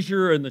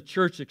measure and the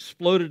church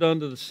exploded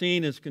onto the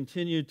scene, has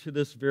continued to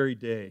this very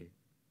day.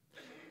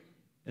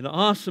 An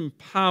awesome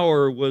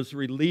power was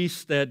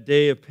released that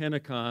day of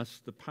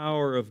Pentecost, the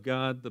power of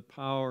God, the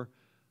power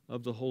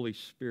of the Holy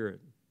Spirit.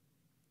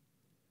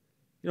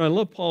 You know, I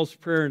love Paul's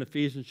prayer in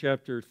Ephesians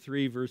chapter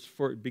 3,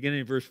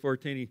 beginning of verse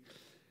 14.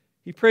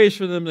 He prays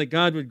for them that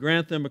God would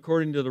grant them,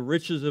 according to the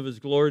riches of his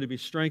glory, to be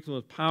strengthened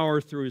with power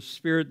through his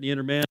Spirit in the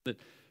inner man, that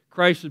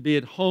Christ would be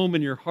at home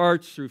in your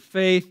hearts through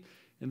faith,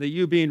 and that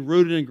you, being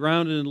rooted and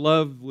grounded in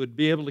love, would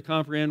be able to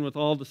comprehend with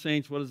all the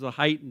saints what is the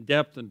height and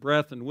depth and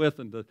breadth and width,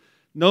 and to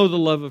know the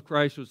love of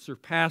Christ which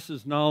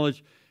surpasses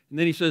knowledge. And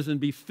then he says, and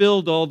be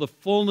filled to all the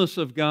fullness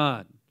of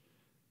God.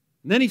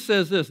 And then he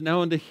says this,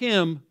 now unto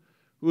him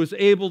who is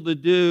able to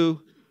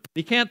do,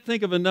 he can't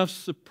think of enough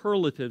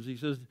superlatives. He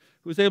says,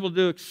 who is able to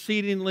do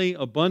exceedingly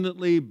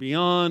abundantly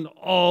beyond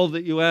all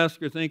that you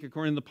ask or think,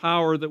 according to the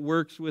power that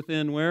works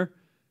within where?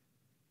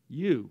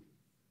 You.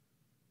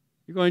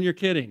 You're going, you're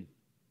kidding.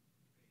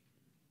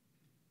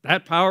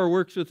 That power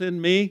works within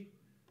me?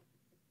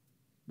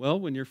 Well,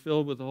 when you're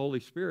filled with the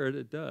Holy Spirit,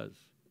 it does.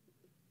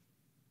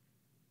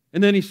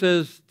 And then he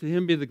says, to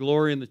him be the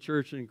glory in the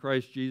church and in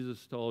Christ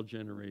Jesus to all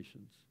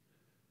generations.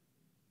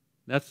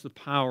 That's the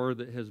power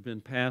that has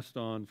been passed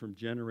on from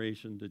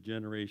generation to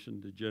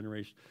generation to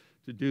generation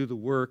to do the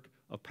work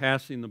of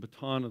passing the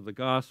baton of the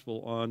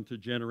gospel on to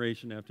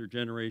generation after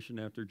generation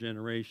after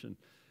generation.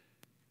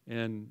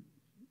 And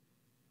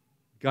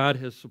God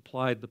has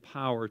supplied the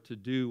power to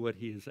do what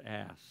he has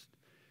asked.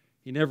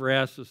 He never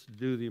asks us to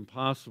do the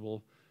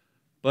impossible,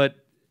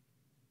 but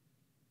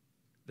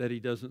that he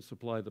doesn't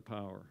supply the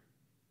power.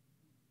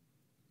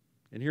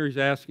 And here he's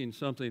asking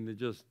something that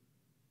just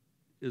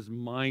is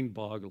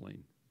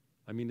mind-boggling.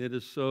 I mean,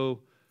 it's so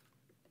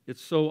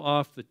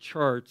off the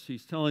charts.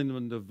 He's telling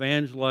them to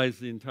evangelize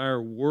the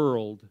entire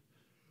world,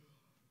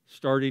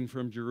 starting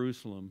from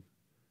Jerusalem.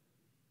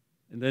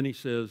 And then he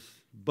says,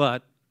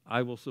 but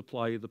I will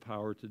supply you the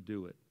power to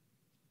do it.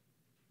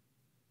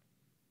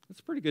 That's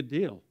a pretty good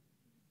deal.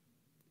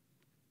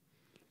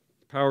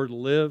 Power to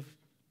live,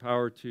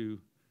 power to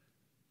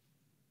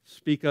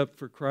speak up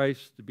for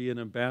Christ, to be an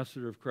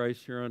ambassador of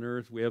Christ here on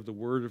earth. We have the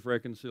word of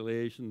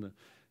reconciliation, the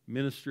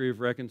ministry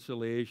of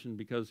reconciliation,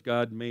 because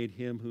God made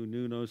him who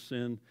knew no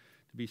sin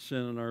to be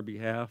sin on our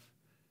behalf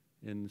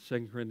in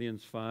 2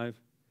 Corinthians 5.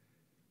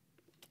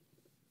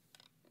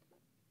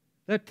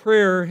 That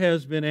prayer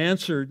has been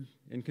answered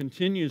and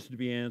continues to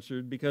be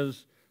answered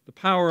because the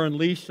power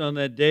unleashed on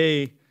that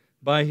day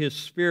by his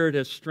Spirit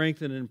has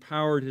strengthened and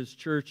empowered his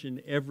church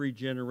in every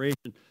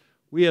generation.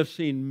 We have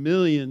seen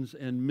millions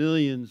and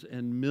millions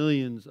and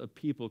millions of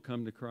people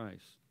come to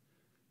Christ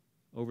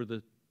over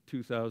the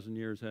 2,000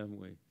 years,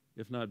 haven't we?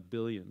 If not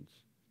billions.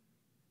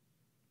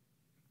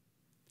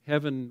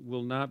 Heaven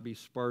will not be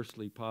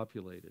sparsely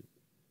populated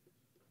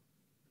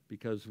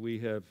because we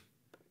have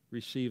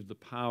received the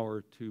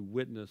power to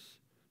witness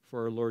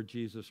for our Lord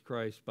Jesus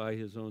Christ by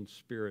his own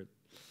Spirit.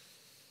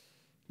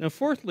 Now,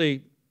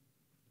 fourthly,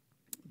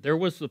 there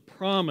was the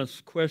promise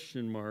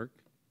question mark,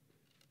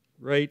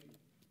 right,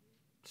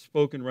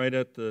 spoken right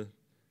at the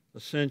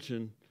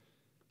ascension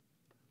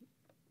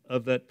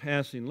of that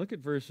passing. Look at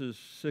verses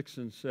 6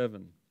 and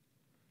 7.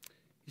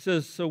 He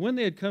says, so when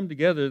they had come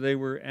together, they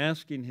were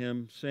asking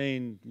him,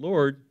 saying,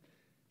 Lord,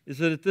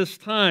 is it at this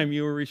time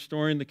you are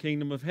restoring the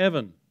kingdom of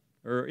heaven,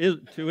 or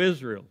to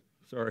Israel?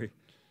 Sorry.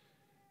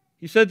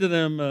 He said to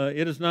them,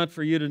 it is not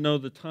for you to know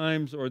the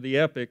times or the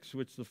epochs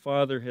which the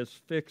Father has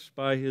fixed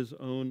by his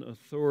own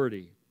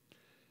authority.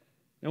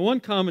 Now, one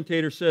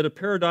commentator said a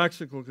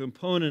paradoxical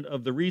component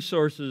of the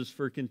resources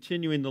for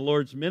continuing the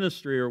Lord's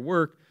ministry or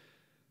work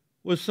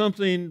was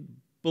something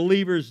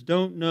believers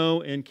don't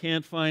know and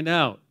can't find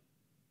out.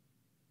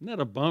 Isn't that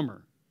a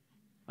bummer?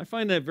 I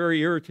find that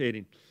very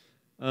irritating.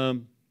 Now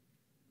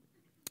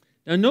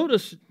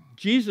notice,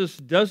 Jesus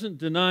doesn't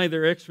deny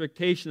their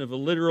expectation of a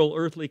literal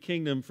earthly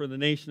kingdom for the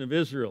nation of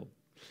Israel.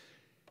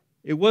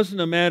 It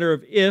wasn't a matter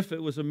of if,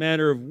 it was a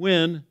matter of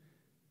when.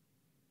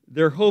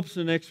 Their hopes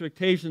and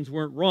expectations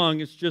weren't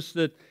wrong. It's just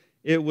that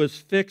it was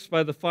fixed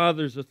by the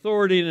Father's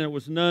authority and it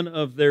was none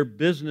of their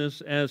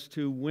business as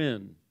to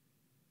when.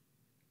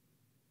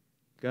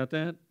 Got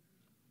that?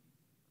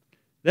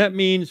 That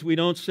means we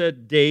don't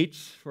set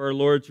dates for our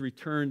Lord's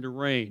return to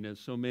reign, as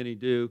so many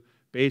do,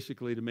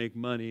 basically to make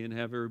money and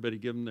have everybody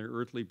give them their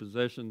earthly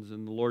possessions,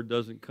 and the Lord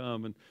doesn't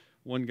come, and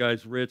one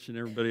guy's rich and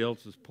everybody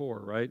else is poor,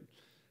 right?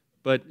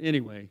 But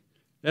anyway,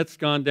 that's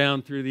gone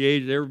down through the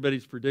ages.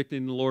 Everybody's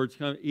predicting the Lord's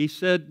coming. He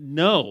said,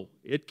 no,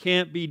 it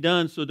can't be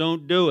done, so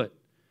don't do it.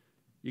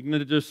 You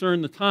can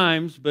discern the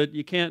times, but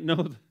you can't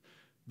know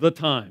the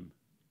time.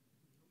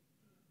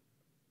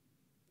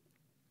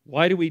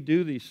 Why do we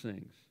do these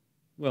things?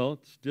 Well,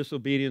 it's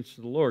disobedience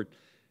to the Lord.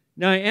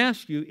 Now I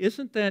ask you,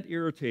 isn't that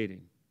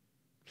irritating?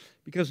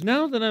 Because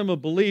now that I'm a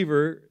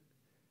believer,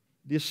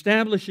 the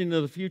establishing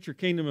of the future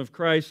kingdom of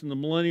Christ and the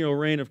millennial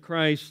reign of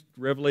Christ,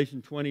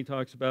 Revelation 20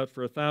 talks about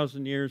for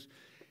 1,000 years,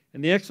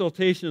 and the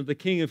exaltation of the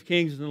King of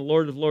Kings and the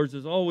Lord of Lords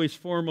is always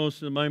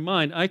foremost in my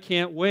mind. I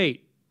can't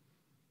wait.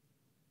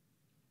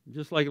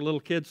 Just like a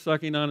little kid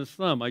sucking on his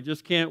thumb. I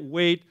just can't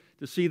wait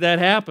to see that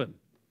happen.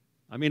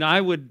 I mean,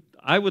 I would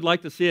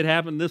like to see it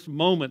happen this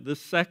moment, this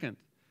second.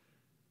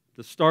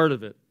 The start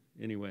of it,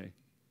 anyway.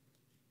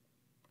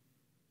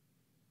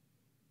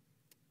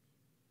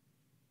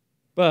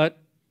 But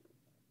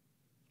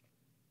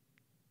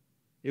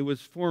it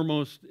was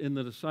foremost in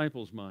the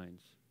disciples'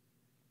 minds.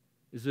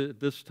 Is it at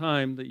this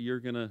time that you're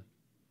going to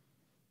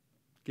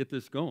get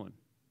this going?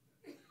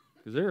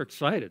 Because they're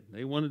excited.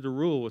 They wanted to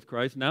rule with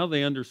Christ. Now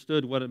they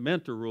understood what it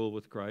meant to rule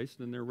with Christ,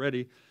 and they're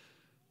ready.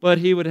 But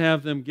he would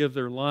have them give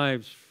their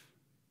lives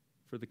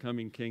for the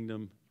coming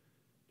kingdom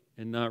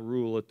and not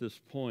rule at this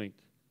point.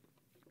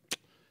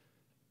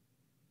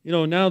 You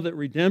know, now that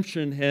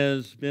redemption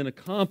has been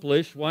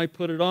accomplished, why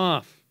put it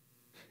off?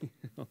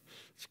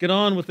 Let's get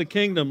on with the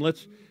kingdom.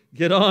 Let's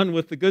get on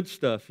with the good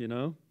stuff, you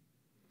know.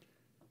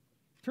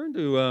 Turn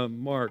to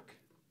Mark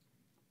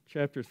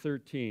chapter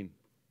 13.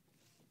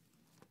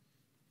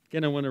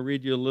 Again, I want to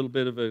read you a little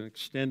bit of an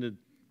extended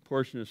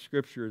portion of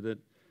Scripture that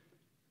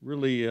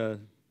really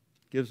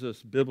gives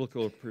us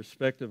biblical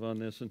perspective on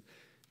this. And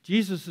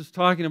Jesus is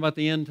talking about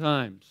the end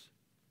times.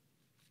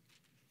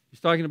 He's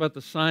talking about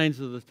the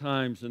signs of the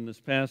times in this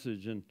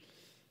passage. And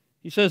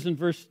he says in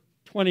verse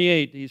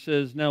 28, he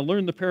says, "Now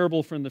learn the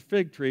parable from the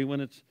fig tree.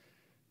 When its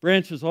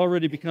branch has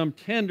already become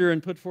tender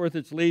and put forth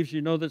its leaves,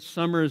 you know that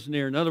summer is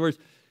near." In other words,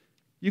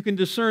 you can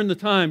discern the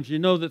times. You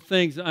know that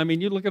things, I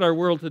mean, you look at our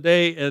world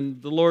today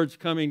and the Lord's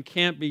coming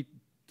can't be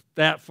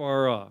that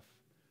far off.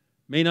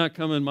 May not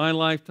come in my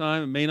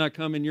lifetime, it may not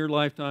come in your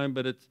lifetime,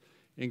 but it's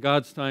in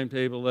God's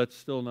timetable, that's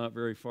still not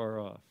very far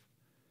off.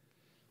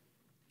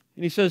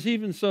 And he says,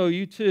 "Even so,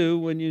 you too,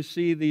 when you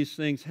see these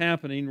things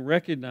happening,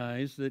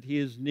 recognize that he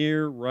is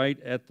near, right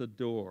at the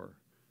door."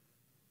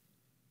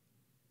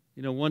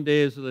 You know, one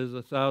day is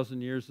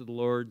 1,000 years of the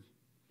Lord,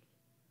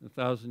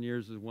 1,000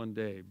 years is one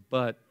day.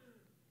 But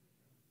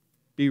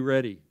be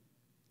ready.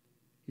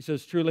 He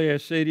says, "Truly I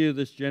say to you,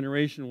 this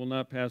generation will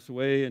not pass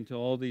away until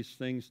all these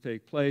things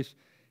take place.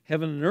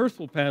 Heaven and earth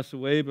will pass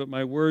away, but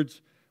my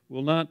words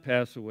will not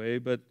pass away.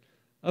 But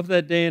of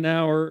that day and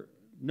hour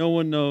no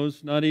one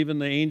knows, not even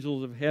the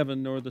angels of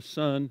heaven, nor the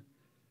Son,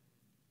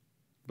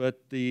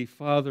 but the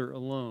Father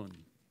alone."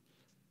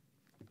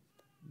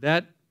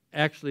 That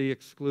actually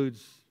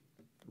excludes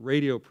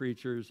radio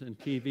preachers and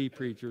TV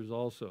preachers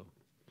also.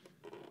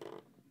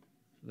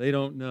 They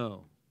don't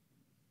know.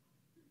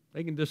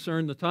 They can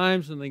discern the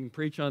times and they can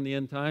preach on the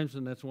end times,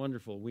 and that's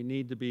wonderful. We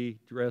need to be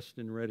dressed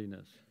in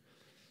readiness.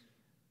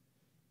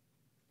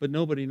 But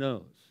nobody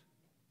knows.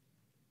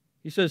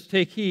 He says,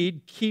 "Take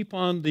heed, keep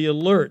on the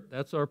alert."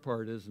 That's our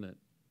part, isn't it?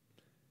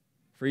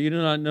 "For you do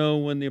not know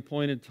when the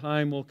appointed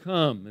time will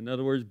come." In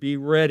other words, be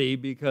ready,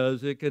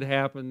 because it could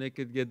happen.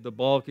 The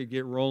ball could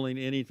get rolling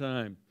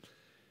anytime.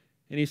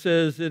 And he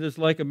says, "It is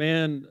like a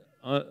man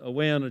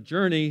away on a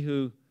journey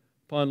who,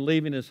 upon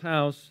leaving his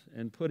house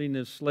and putting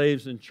his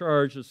slaves in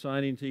charge,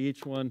 assigning to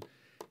each one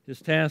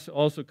his task,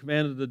 also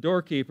commanded the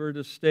doorkeeper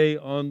to stay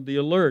on the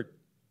alert.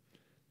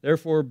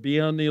 Therefore, be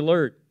on the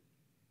alert.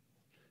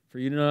 For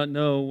you do not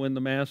know when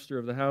the master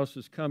of the house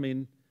is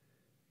coming,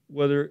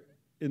 whether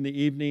in the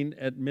evening,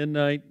 at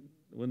midnight,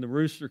 when the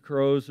rooster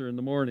crows, or in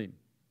the morning,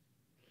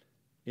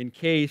 in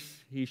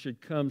case he should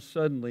come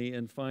suddenly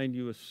and find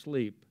you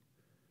asleep.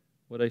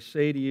 What I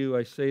say to you,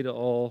 I say to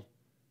all,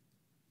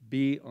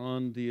 be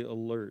on the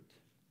alert."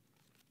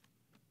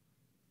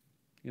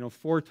 You know,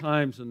 4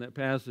 times in that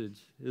passage,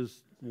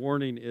 his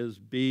warning is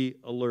be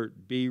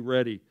alert, be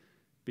ready,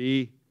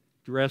 be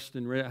dressed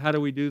and ready. How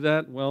do we do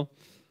that? Well,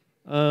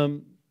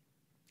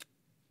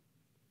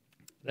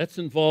 that's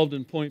involved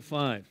in point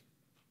 5.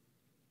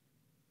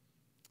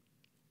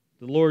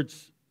 The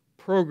Lord's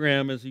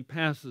program as he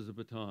passes the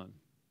baton.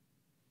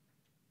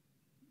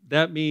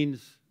 That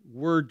means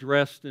we're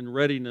dressed in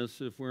readiness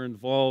if we're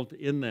involved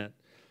in that.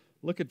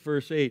 Look at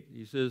verse 8.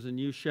 He says, "And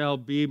you shall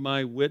be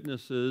my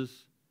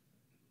witnesses.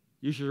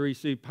 You shall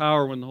receive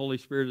power when the Holy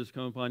Spirit has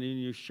come upon you,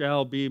 and you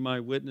shall be my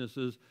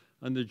witnesses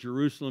unto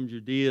Jerusalem,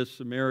 Judea,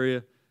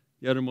 Samaria,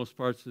 the uttermost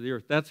parts of the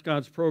earth." That's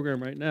God's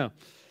program right now.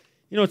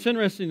 You know, it's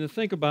interesting to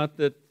think about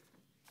that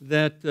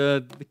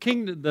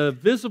the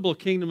visible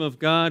kingdom of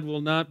God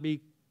will not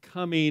be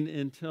coming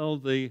until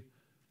the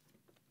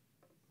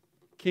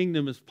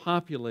kingdom is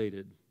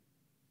populated.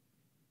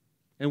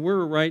 And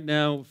we're right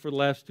now, for the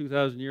last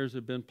 2,000 years,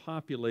 have been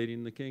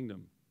populating the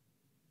kingdom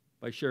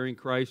by sharing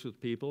Christ with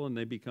people, and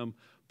they become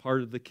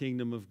part of the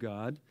kingdom of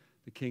God,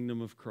 the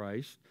kingdom of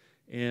Christ.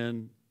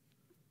 And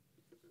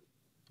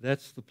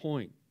that's the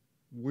point.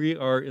 We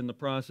are in the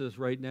process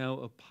right now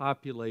of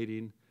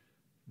populating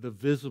the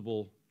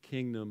visible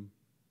kingdom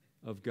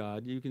of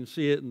God. You can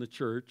see it in the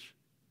church,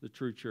 the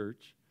true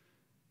church,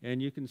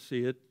 and you can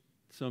see it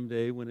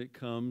someday when it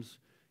comes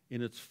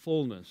in its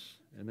fullness.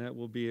 And that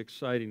will be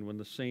exciting when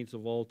the saints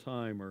of all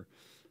time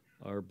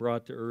are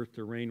brought to earth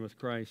to reign with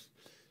Christ.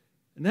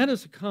 And that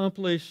is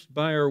accomplished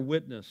by our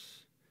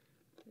witness.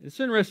 It's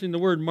interesting, the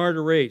word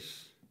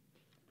martyres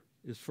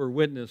is for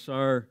witness,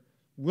 our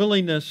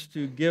willingness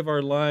to give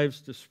our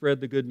lives to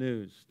spread the good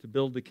news, to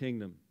build the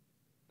kingdom.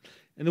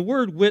 And the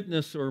word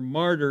witness or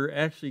martyr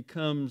actually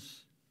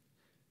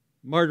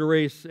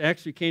martyres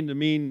actually came to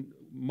mean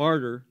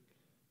martyr,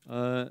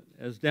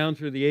 as down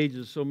through the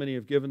ages so many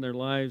have given their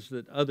lives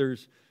that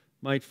others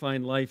might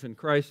find life in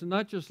Christ, and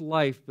not just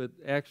life, but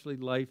actually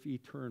life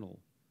eternal.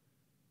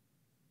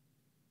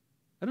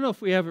 I don't know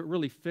if we have it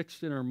really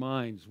fixed in our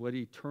minds what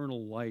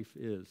eternal life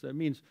is. That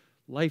means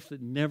life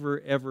that never,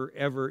 ever,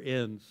 ever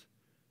ends.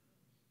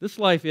 This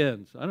life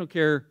ends. I don't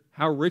care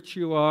how rich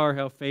you are,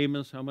 how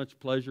famous, how much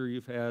pleasure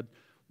you've had,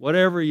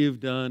 whatever you've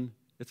done,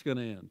 it's going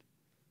to end.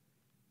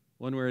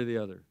 One way or the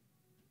other.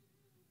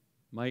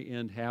 Might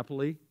end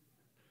happily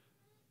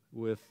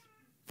with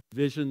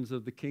visions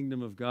of the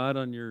kingdom of God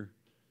on your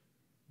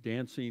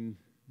dancing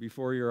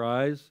before your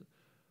eyes,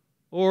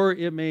 or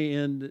it may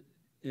end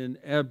in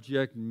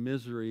abject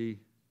misery,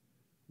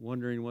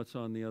 wondering what's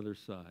on the other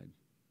side.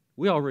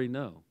 We already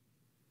know.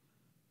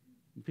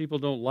 People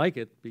don't like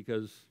it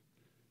because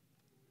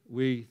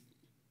we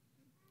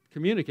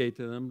communicate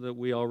to them that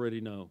we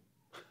already know.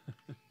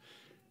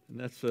 And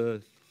that's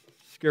a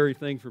scary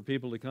thing for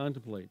people to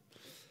contemplate.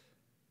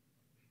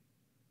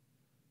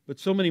 But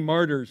so many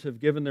martyrs have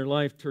given their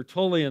life.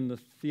 Tertullian, the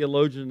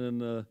theologian in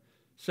the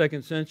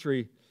 2nd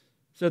century,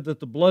 said that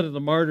the blood of the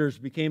martyrs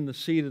became the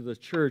seed of the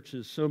church,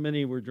 as so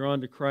many were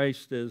drawn to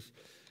Christ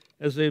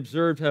as they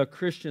observed how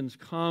Christians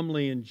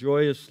calmly and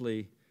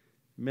joyously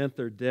met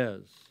their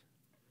deaths.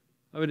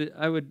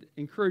 I would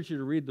encourage you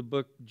to read the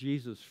book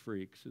Jesus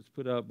Freaks. It's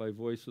put out by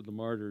Voice of the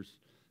Martyrs.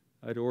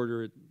 I'd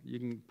order it. You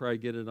can probably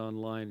get it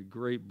online. A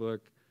great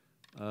book.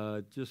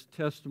 Just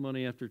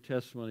testimony after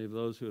testimony of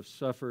those who have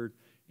suffered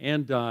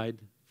and died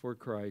for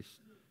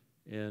Christ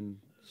and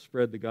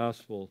spread the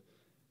gospel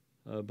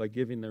by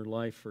giving their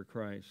life for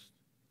Christ.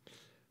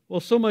 Well,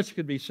 so much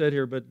could be said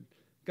here, but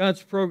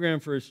God's program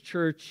for His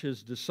church,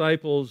 His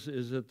disciples,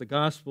 is that the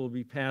gospel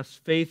be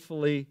passed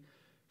faithfully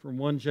from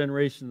one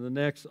generation to the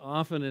next,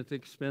 often at the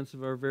expense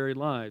of our very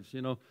lives.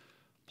 You know,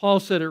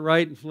 Paul said it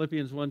right in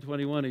Philippians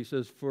 1:21. He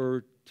says,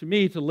 "For to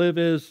me to live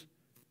is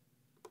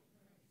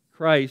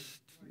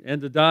Christ,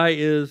 and to die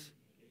is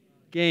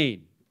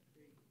gain."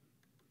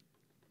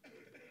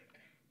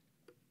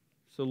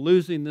 So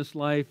losing this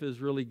life is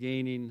really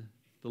gaining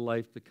the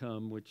life to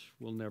come, which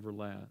will never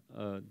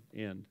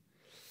end.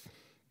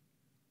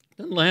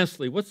 Then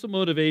lastly, what's the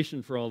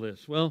motivation for all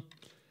this? Well,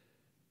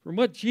 from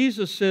what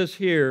Jesus says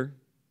here,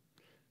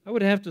 I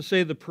would have to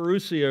say the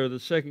parousia, or the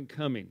second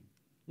coming.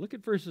 Look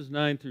at verses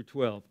 9 through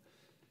 12.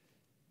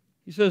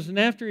 He says, "And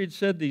after he had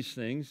said these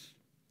things,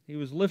 he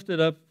was lifted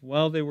up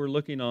while they were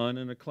looking on,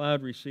 and a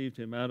cloud received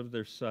him out of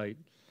their sight.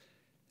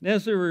 And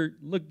as they were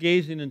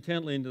gazing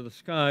intently into the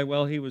sky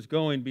while he was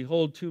going,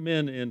 behold, 2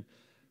 men in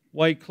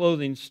white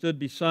clothing stood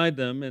beside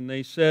them, and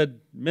they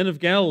said, 'Men of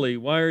Galilee,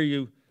 why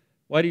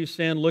do you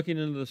stand looking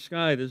into the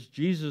sky? This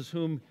Jesus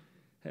who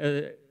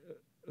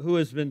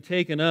has been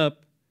taken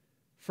up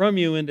from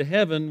you into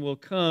heaven will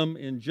come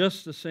in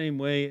just the same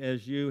way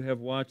as you have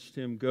watched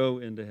him go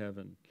into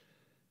heaven.'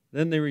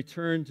 Then they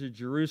returned to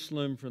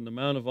Jerusalem from the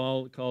Mount of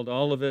called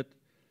Olivet,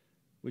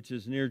 which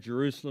is near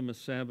Jerusalem, a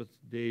Sabbath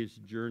day's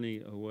journey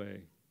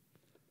away."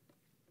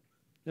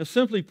 Now,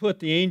 simply put,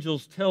 the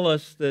angels tell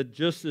us that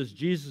just as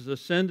Jesus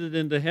ascended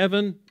into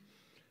heaven,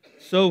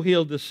 so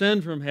he'll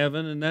descend from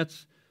heaven, and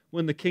that's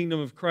when the kingdom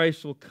of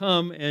Christ will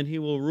come, and he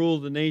will rule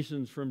the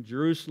nations from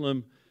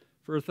Jerusalem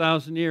for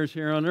 1,000 years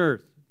here on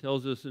earth. It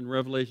tells us in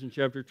Revelation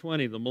chapter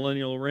 20, the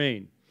millennial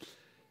reign.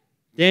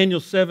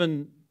 Daniel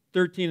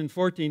 7:13 and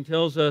 14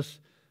 tells us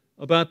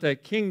about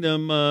that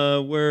kingdom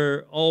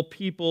where all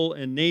people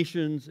and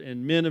nations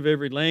and men of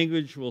every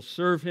language will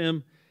serve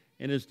him,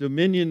 and his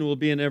dominion will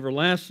be an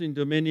everlasting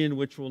dominion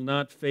which will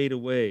not fade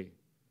away.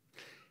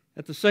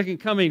 At the second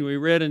coming, we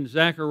read in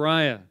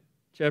Zechariah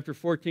chapter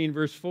 14,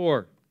 verse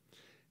 4,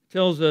 it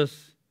tells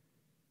us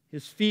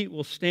his feet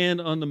will stand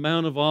on the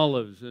Mount of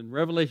Olives. And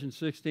Revelation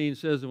 16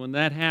 says that when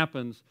that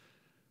happens,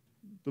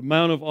 the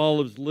Mount of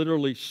Olives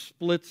literally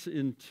splits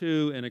in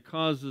two, and it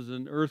causes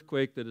an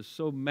earthquake that is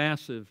so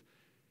massive,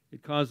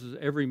 it causes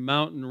every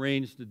mountain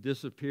range to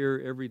disappear,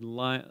 every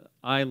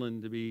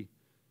island to be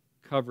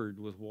covered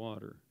with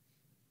water.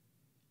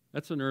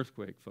 That's an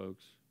earthquake,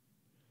 folks.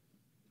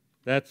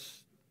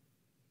 That's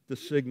the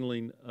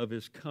signaling of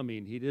his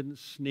coming. He didn't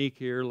sneak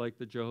here like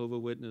the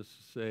Jehovah's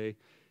Witnesses say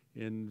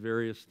in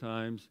various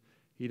times.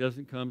 He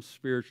doesn't come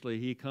spiritually.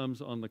 He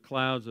comes on the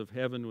clouds of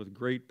heaven with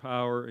great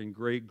power and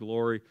great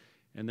glory,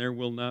 and there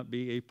will not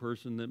be a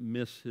person that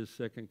misses his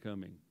second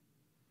coming.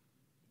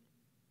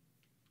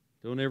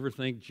 Don't ever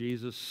think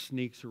Jesus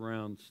sneaks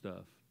around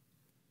stuff.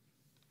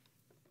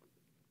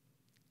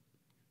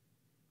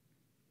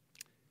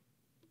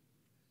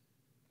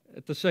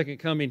 At the second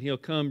coming, he'll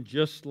come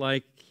just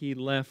like he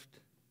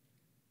left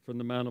from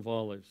the Mount of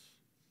Olives.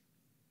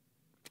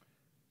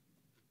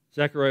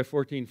 Zechariah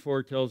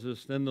 14:4 tells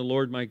us, "Then the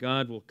Lord my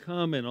God will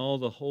come and all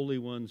the holy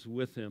ones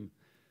with him."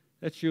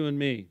 That's you and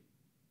me.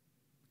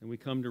 And we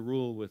come to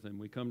rule with him.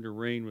 We come to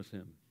reign with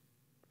him.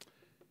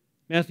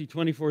 Matthew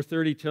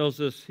 24:30 tells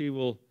us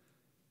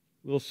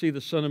we'll see the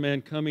Son of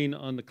Man coming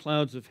on the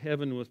clouds of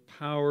heaven with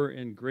power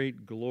and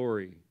great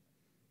glory.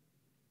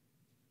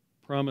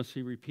 Promise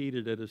he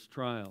repeated at his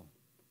trial.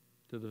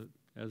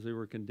 As they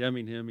were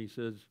condemning him, he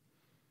says,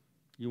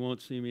 "You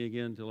won't see me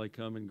again till I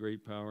come in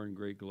great power and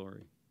great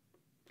glory."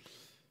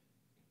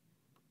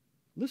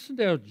 Listen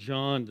to how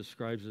John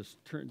describes this.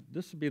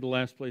 This would be the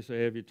last place I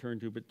have you turn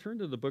to, but turn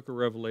to the book of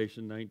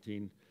Revelation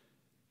 19.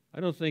 I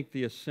don't think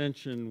the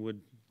ascension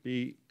would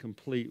be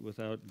complete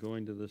without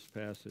going to this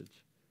passage.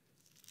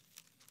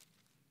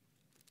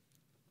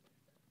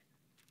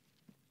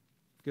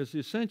 Because the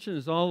ascension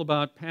is all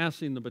about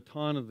passing the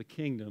baton of the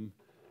kingdom.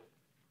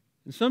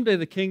 And someday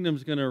the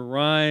kingdom's going to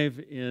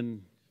arrive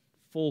in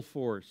full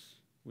force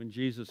when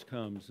Jesus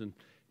comes. And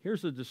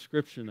here's a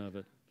description of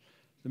it.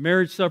 The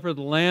marriage supper of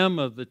the Lamb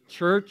of the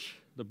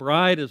church, the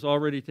bride, has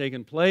already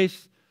taken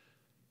place.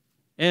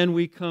 And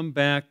we come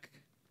back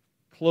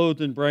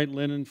clothed in bright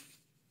linen,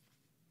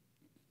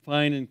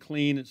 fine and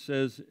clean, it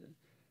says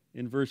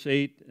in verse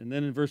 8. And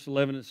then in verse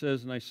 11 it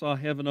says, "And I saw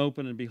heaven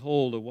open, and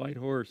behold, a white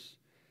horse.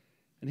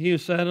 And he who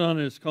sat on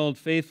it is called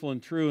Faithful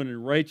and True, and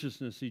in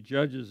righteousness he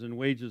judges and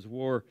wages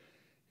war.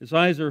 His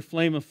eyes are a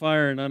flame of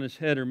fire, and on his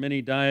head are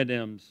many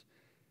diadems,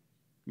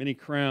 many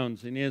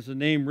crowns. And he has a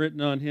name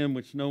written on him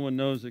which no one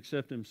knows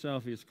except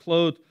himself. He is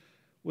clothed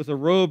with a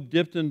robe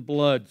dipped in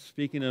blood,"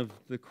 speaking of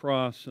the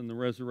cross and the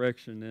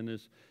resurrection. "And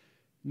his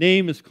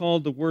name is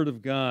called the Word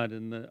of God.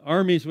 And the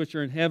armies which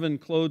are in heaven,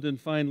 clothed in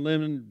fine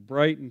linen,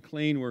 bright and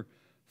clean, were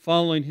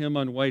following him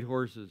on white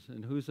horses."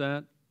 And who's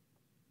that?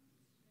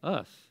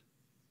 Us.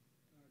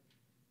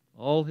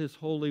 All his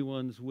holy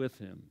ones with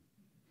him.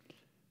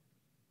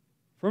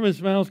 "From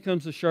his mouth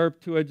comes a sharp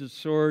two-edged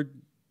sword,"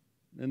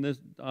 and this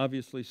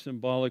obviously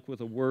symbolic, "with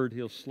a word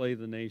he'll slay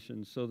the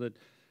nations, so that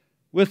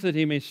with it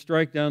he may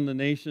strike down the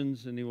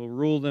nations, and he will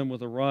rule them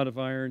with a rod of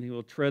iron. He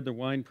will tread the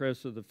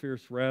winepress of the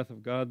fierce wrath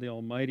of God the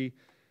Almighty."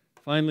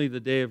 Finally, the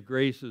day of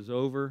grace is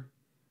over.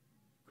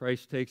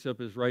 Christ takes up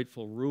his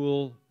rightful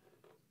rule,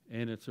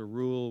 and it's a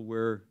rule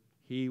where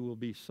he will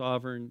be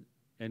sovereign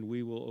and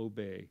we will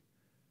obey.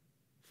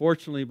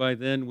 Fortunately, by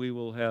then we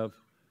will have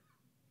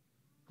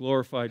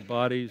glorified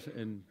bodies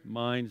and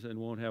minds and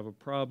won't have a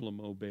problem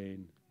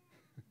obeying.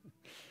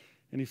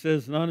 And he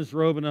says, and on his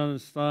robe and on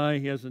his thigh,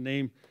 he has a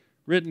name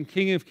written,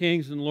 King of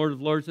Kings and Lord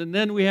of Lords. And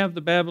then we have the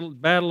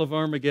battle of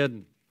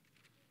Armageddon.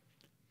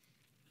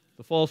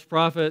 The false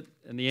prophet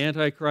and the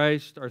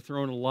Antichrist are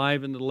thrown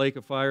alive into the lake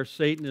of fire.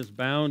 Satan is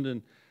bound.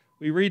 And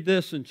we read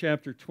this in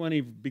chapter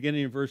 20,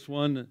 beginning in verse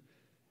 1,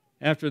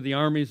 after the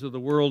armies of the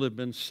world have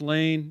been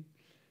slain.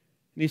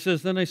 And he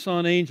says, "Then I saw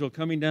an angel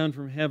coming down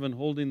from heaven,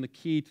 holding the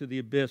key to the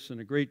abyss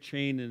and a great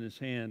chain in his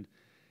hand.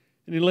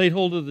 And he laid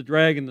hold of the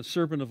dragon, the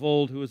serpent of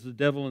old, who is the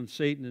devil and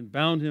Satan, and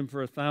bound him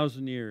for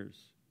 1,000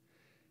 years.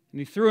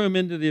 And he threw him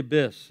into the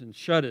abyss and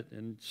shut it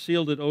and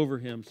sealed it over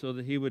him, so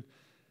that he would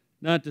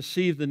not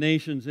deceive the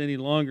nations any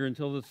longer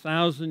until the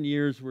 1,000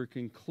 years were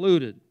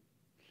concluded.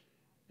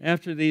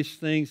 After these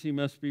things he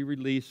must be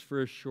released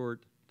for a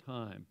short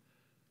time."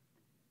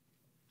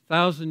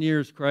 1,000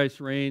 years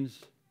Christ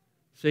reigns.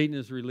 Satan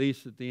is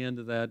released at the end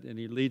of that, and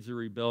he leads a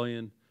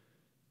rebellion.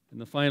 In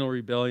the final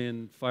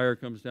rebellion, fire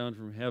comes down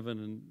from heaven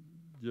and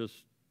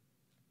just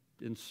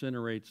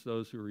incinerates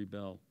those who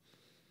rebel.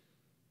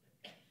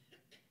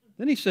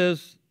 Then he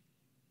says,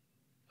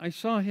 I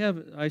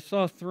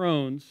saw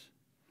thrones,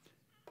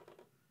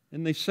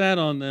 and they sat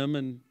on them,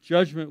 and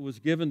judgment was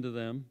given to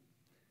them.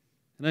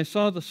 And I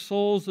saw the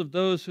souls of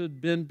those who had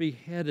been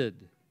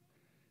beheaded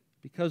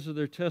because of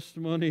their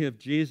testimony of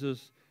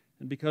Jesus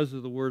and because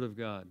of the Word of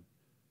God.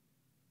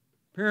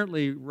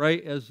 Apparently,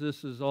 right as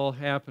this is all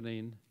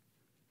happening,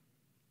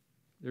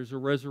 there's a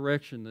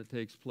resurrection that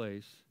takes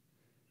place.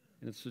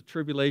 And it's the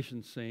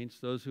tribulation saints,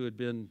 those who had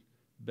been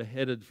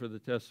beheaded for the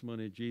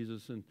testimony of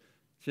Jesus. And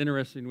it's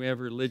interesting, we have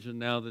a religion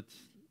now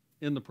that's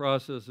in the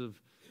process of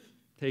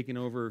taking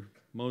over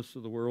most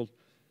of the world,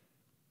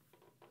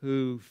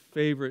 who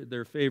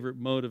their favorite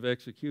mode of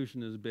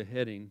execution is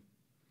beheading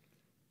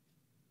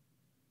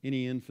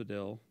any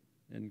infidel,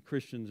 and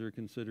Christians are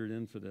considered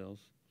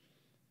infidels.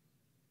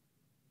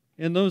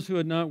 And those who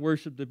had not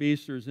worshipped the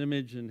beast or his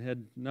image and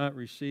had not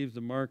received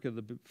the mark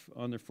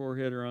on their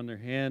forehead or on their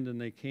hand,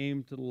 and they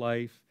came to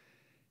life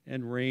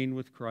and reigned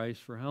with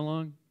Christ for how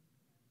long?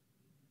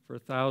 For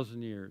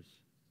 1,000 years.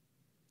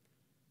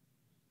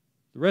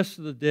 The rest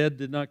of the dead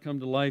did not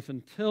come to life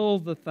until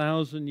the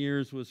 1,000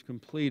 years was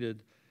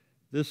completed.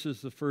 This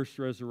is the first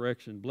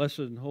resurrection. Blessed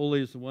and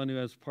holy is the one who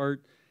has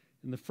part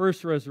in the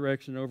first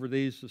resurrection. Over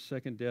these, the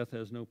second death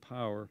has no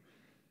power.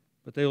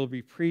 But they will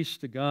be priests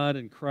to God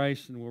and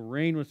Christ and will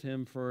reign with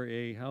him for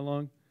how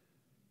long?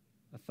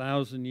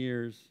 1,000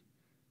 years.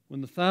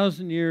 When the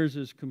 1,000 years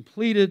is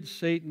completed,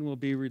 Satan will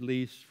be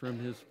released from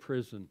his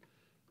prison.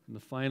 And the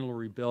final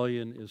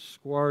rebellion is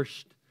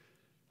squashed.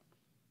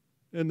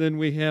 And then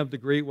we have the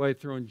great white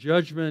throne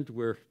judgment,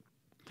 where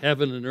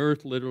heaven and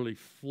earth literally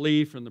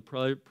flee from the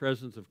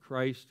presence of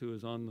Christ, who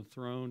is on the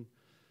throne,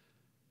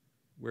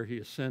 where he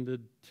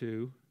ascended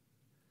to.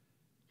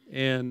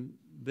 And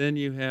then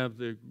you have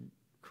the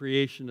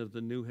creation of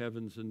the new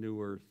heavens and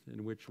new earth,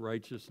 in which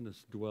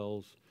righteousness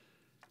dwells.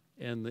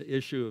 And the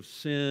issue of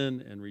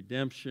sin and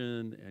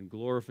redemption and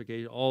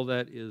glorification, all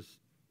that is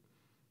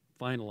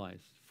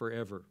finalized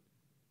forever.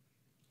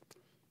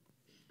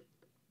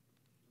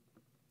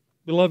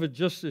 Beloved,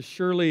 just as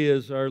surely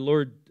as our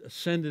Lord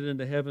ascended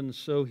into heaven,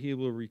 so he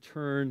will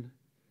return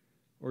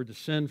or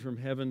descend from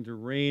heaven to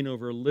reign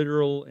over a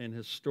literal and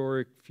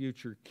historic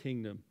future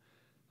kingdom,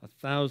 a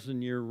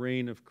 1,000-year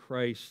reign of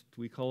Christ.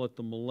 We call it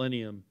the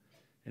millennium,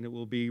 and it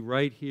will be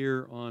right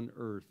here on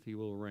earth he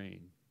will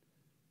reign.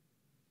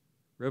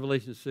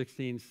 Revelation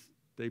 16,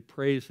 they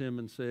praise him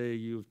and say,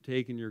 you have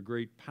taken your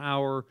great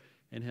power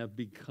and have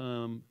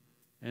begun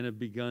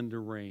to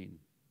reign.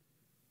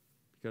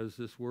 Because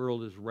this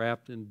world is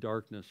wrapped in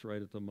darkness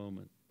right at the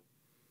moment.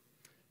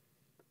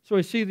 So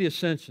I see the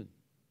ascension.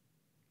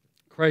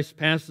 Christ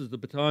passes the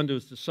baton to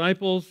his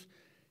disciples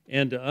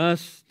and to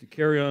us to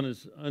carry on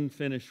his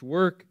unfinished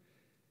work.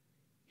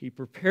 He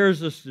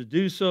prepares us to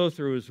do so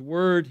through his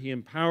word. He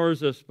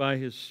empowers us by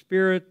his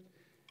Spirit.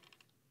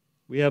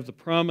 We have the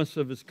promise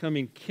of his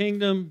coming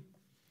kingdom.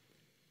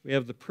 We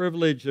have the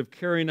privilege of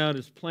carrying out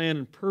his plan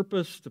and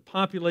purpose to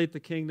populate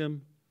the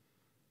kingdom.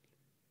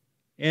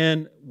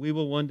 And we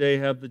will one day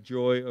have the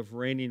joy of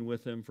reigning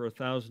with him for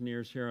 1,000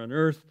 years here on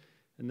earth,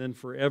 and then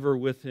forever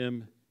with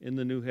him in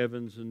the new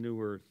heavens and new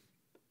earth.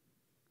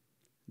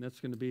 And that's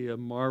going to be a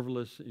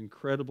marvelous,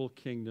 incredible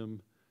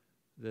kingdom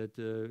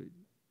that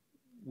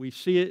we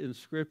see it in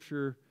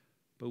Scripture,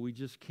 but we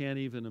just can't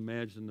even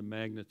imagine the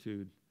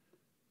magnitude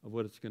of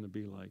what it's going to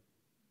be like.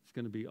 It's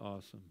going to be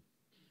awesome.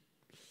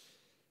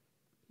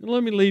 And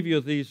let me leave you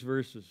with these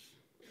verses.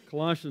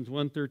 Colossians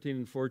 1:13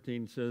 and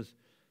 14 says,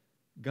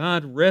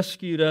 God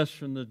rescued us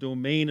from the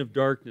domain of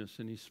darkness,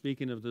 and he's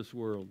speaking of this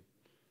world.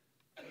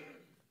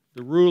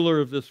 The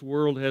ruler of this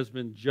world has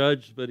been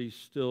judged, but he's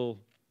still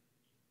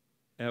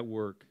at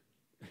work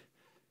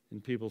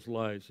in people's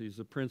lives. He's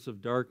the prince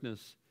of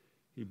darkness.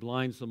 He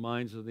blinds the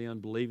minds of the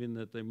unbelieving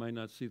that they might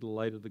not see the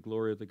light of the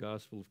glory of the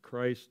gospel of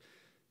Christ.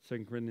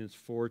 2 Corinthians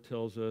 4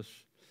 tells us.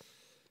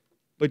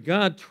 But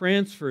God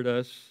transferred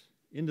us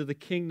into the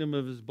kingdom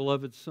of his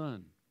beloved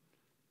Son.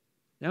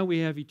 Now we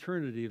have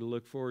eternity to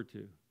look forward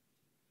to.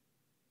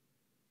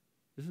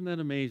 Isn't that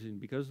amazing?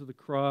 Because of the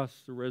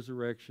cross, the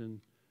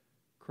resurrection,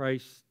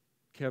 Christ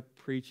kept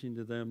preaching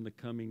to them the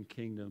coming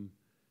kingdom.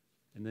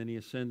 And then he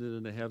ascended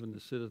into heaven to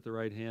sit at the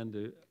right hand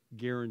to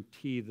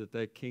guarantee that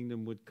that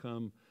kingdom would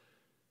come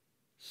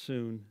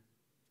soon.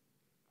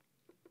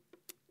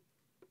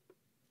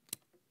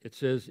 It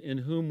says, in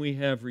whom we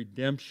have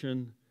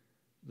redemption,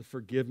 the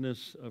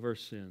forgiveness of our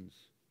sins.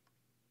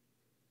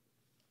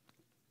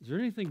 Is there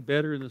anything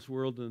better in this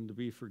world than to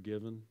be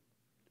forgiven?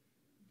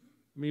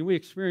 I mean, we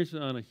experience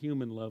it on a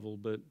human level,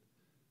 but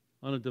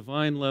on a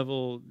divine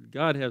level,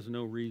 God has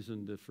no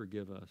reason to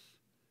forgive us.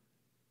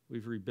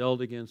 We've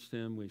rebelled against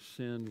him, we've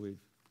sinned, we've,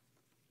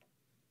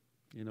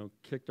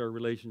 kicked our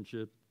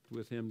relationship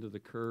with him to the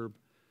curb.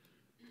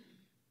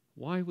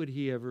 Why would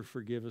he ever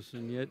forgive us?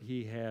 And yet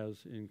he has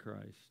in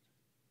Christ.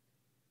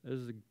 That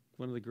is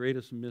one of the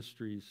greatest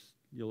mysteries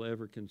you'll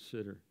ever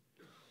consider.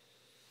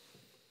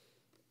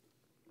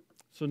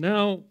 So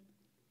now,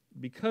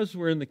 because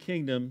we're in the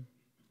kingdom,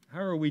 how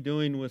are we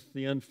doing with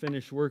the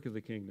unfinished work of the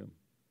kingdom?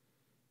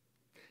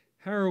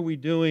 How are we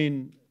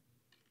doing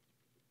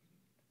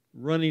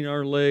running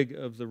our leg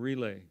of the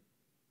relay?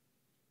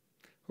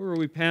 Who are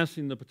we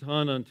passing the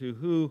baton on to?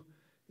 Who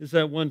is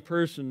that one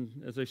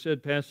person, as I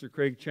said, Pastor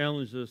Craig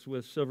challenged us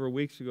with several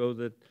weeks ago,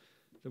 that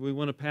we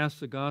want to pass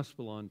the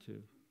gospel on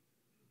to?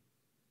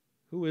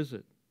 Who is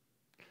it?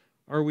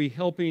 Are we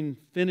helping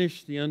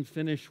finish the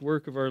unfinished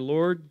work of our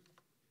Lord?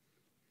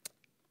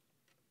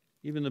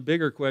 Even the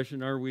bigger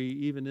question, are we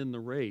even in the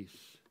race?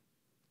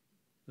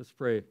 Let's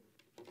pray.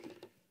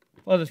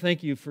 Father,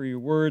 thank you for your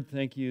word.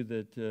 Thank you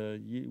that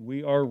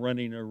we are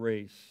running a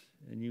race,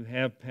 and you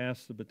have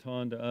passed the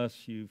baton to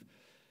us.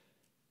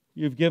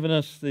 You've given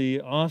us the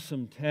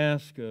awesome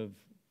task of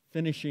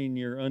finishing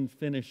your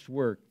unfinished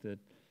work,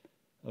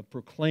 of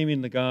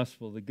proclaiming the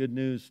gospel, the good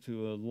news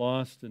to a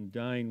lost and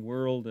dying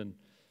world. And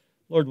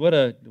Lord, what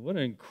an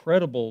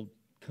incredible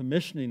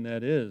commissioning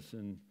that is.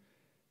 And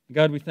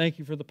God, we thank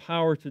you for the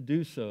power to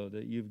do so,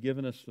 that you've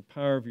given us the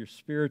power of your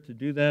Spirit to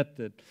do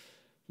that,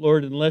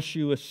 Lord, unless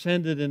you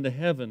ascended into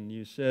heaven,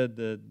 you said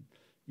that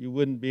you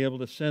wouldn't be able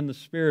to send the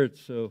Spirit,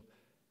 so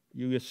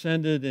you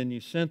ascended and you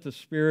sent the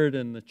Spirit,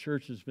 and the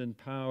church has been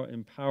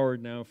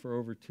empowered now for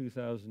over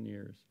 2,000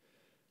 years.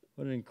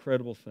 What an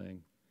incredible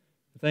thing.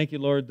 Thank you,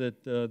 Lord,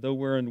 that though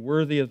we're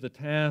unworthy of the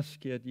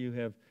task, yet you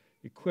have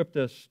equipped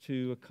us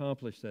to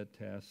accomplish that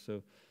task.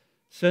 So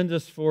send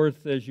us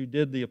forth as you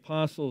did the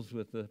apostles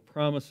with the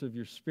promise of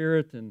your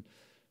Spirit and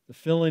the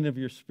filling of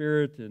your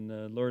Spirit.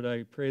 And Lord,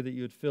 I pray that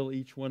you would fill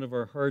each one of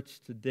our hearts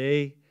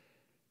today,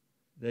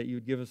 that you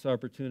would give us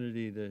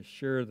opportunity to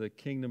share the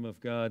kingdom of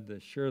God,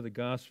 to share the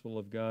gospel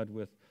of God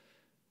with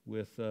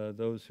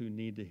those who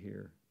need to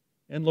hear.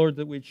 And Lord,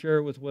 that we'd share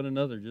it with one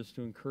another just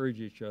to encourage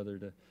each other,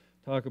 to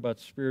talk about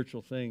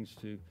spiritual things,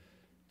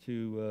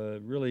 to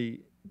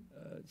really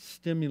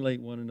stimulate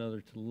one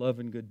another to love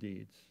and good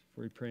deeds.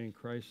 For we pray in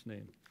Christ's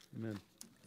name. Amen.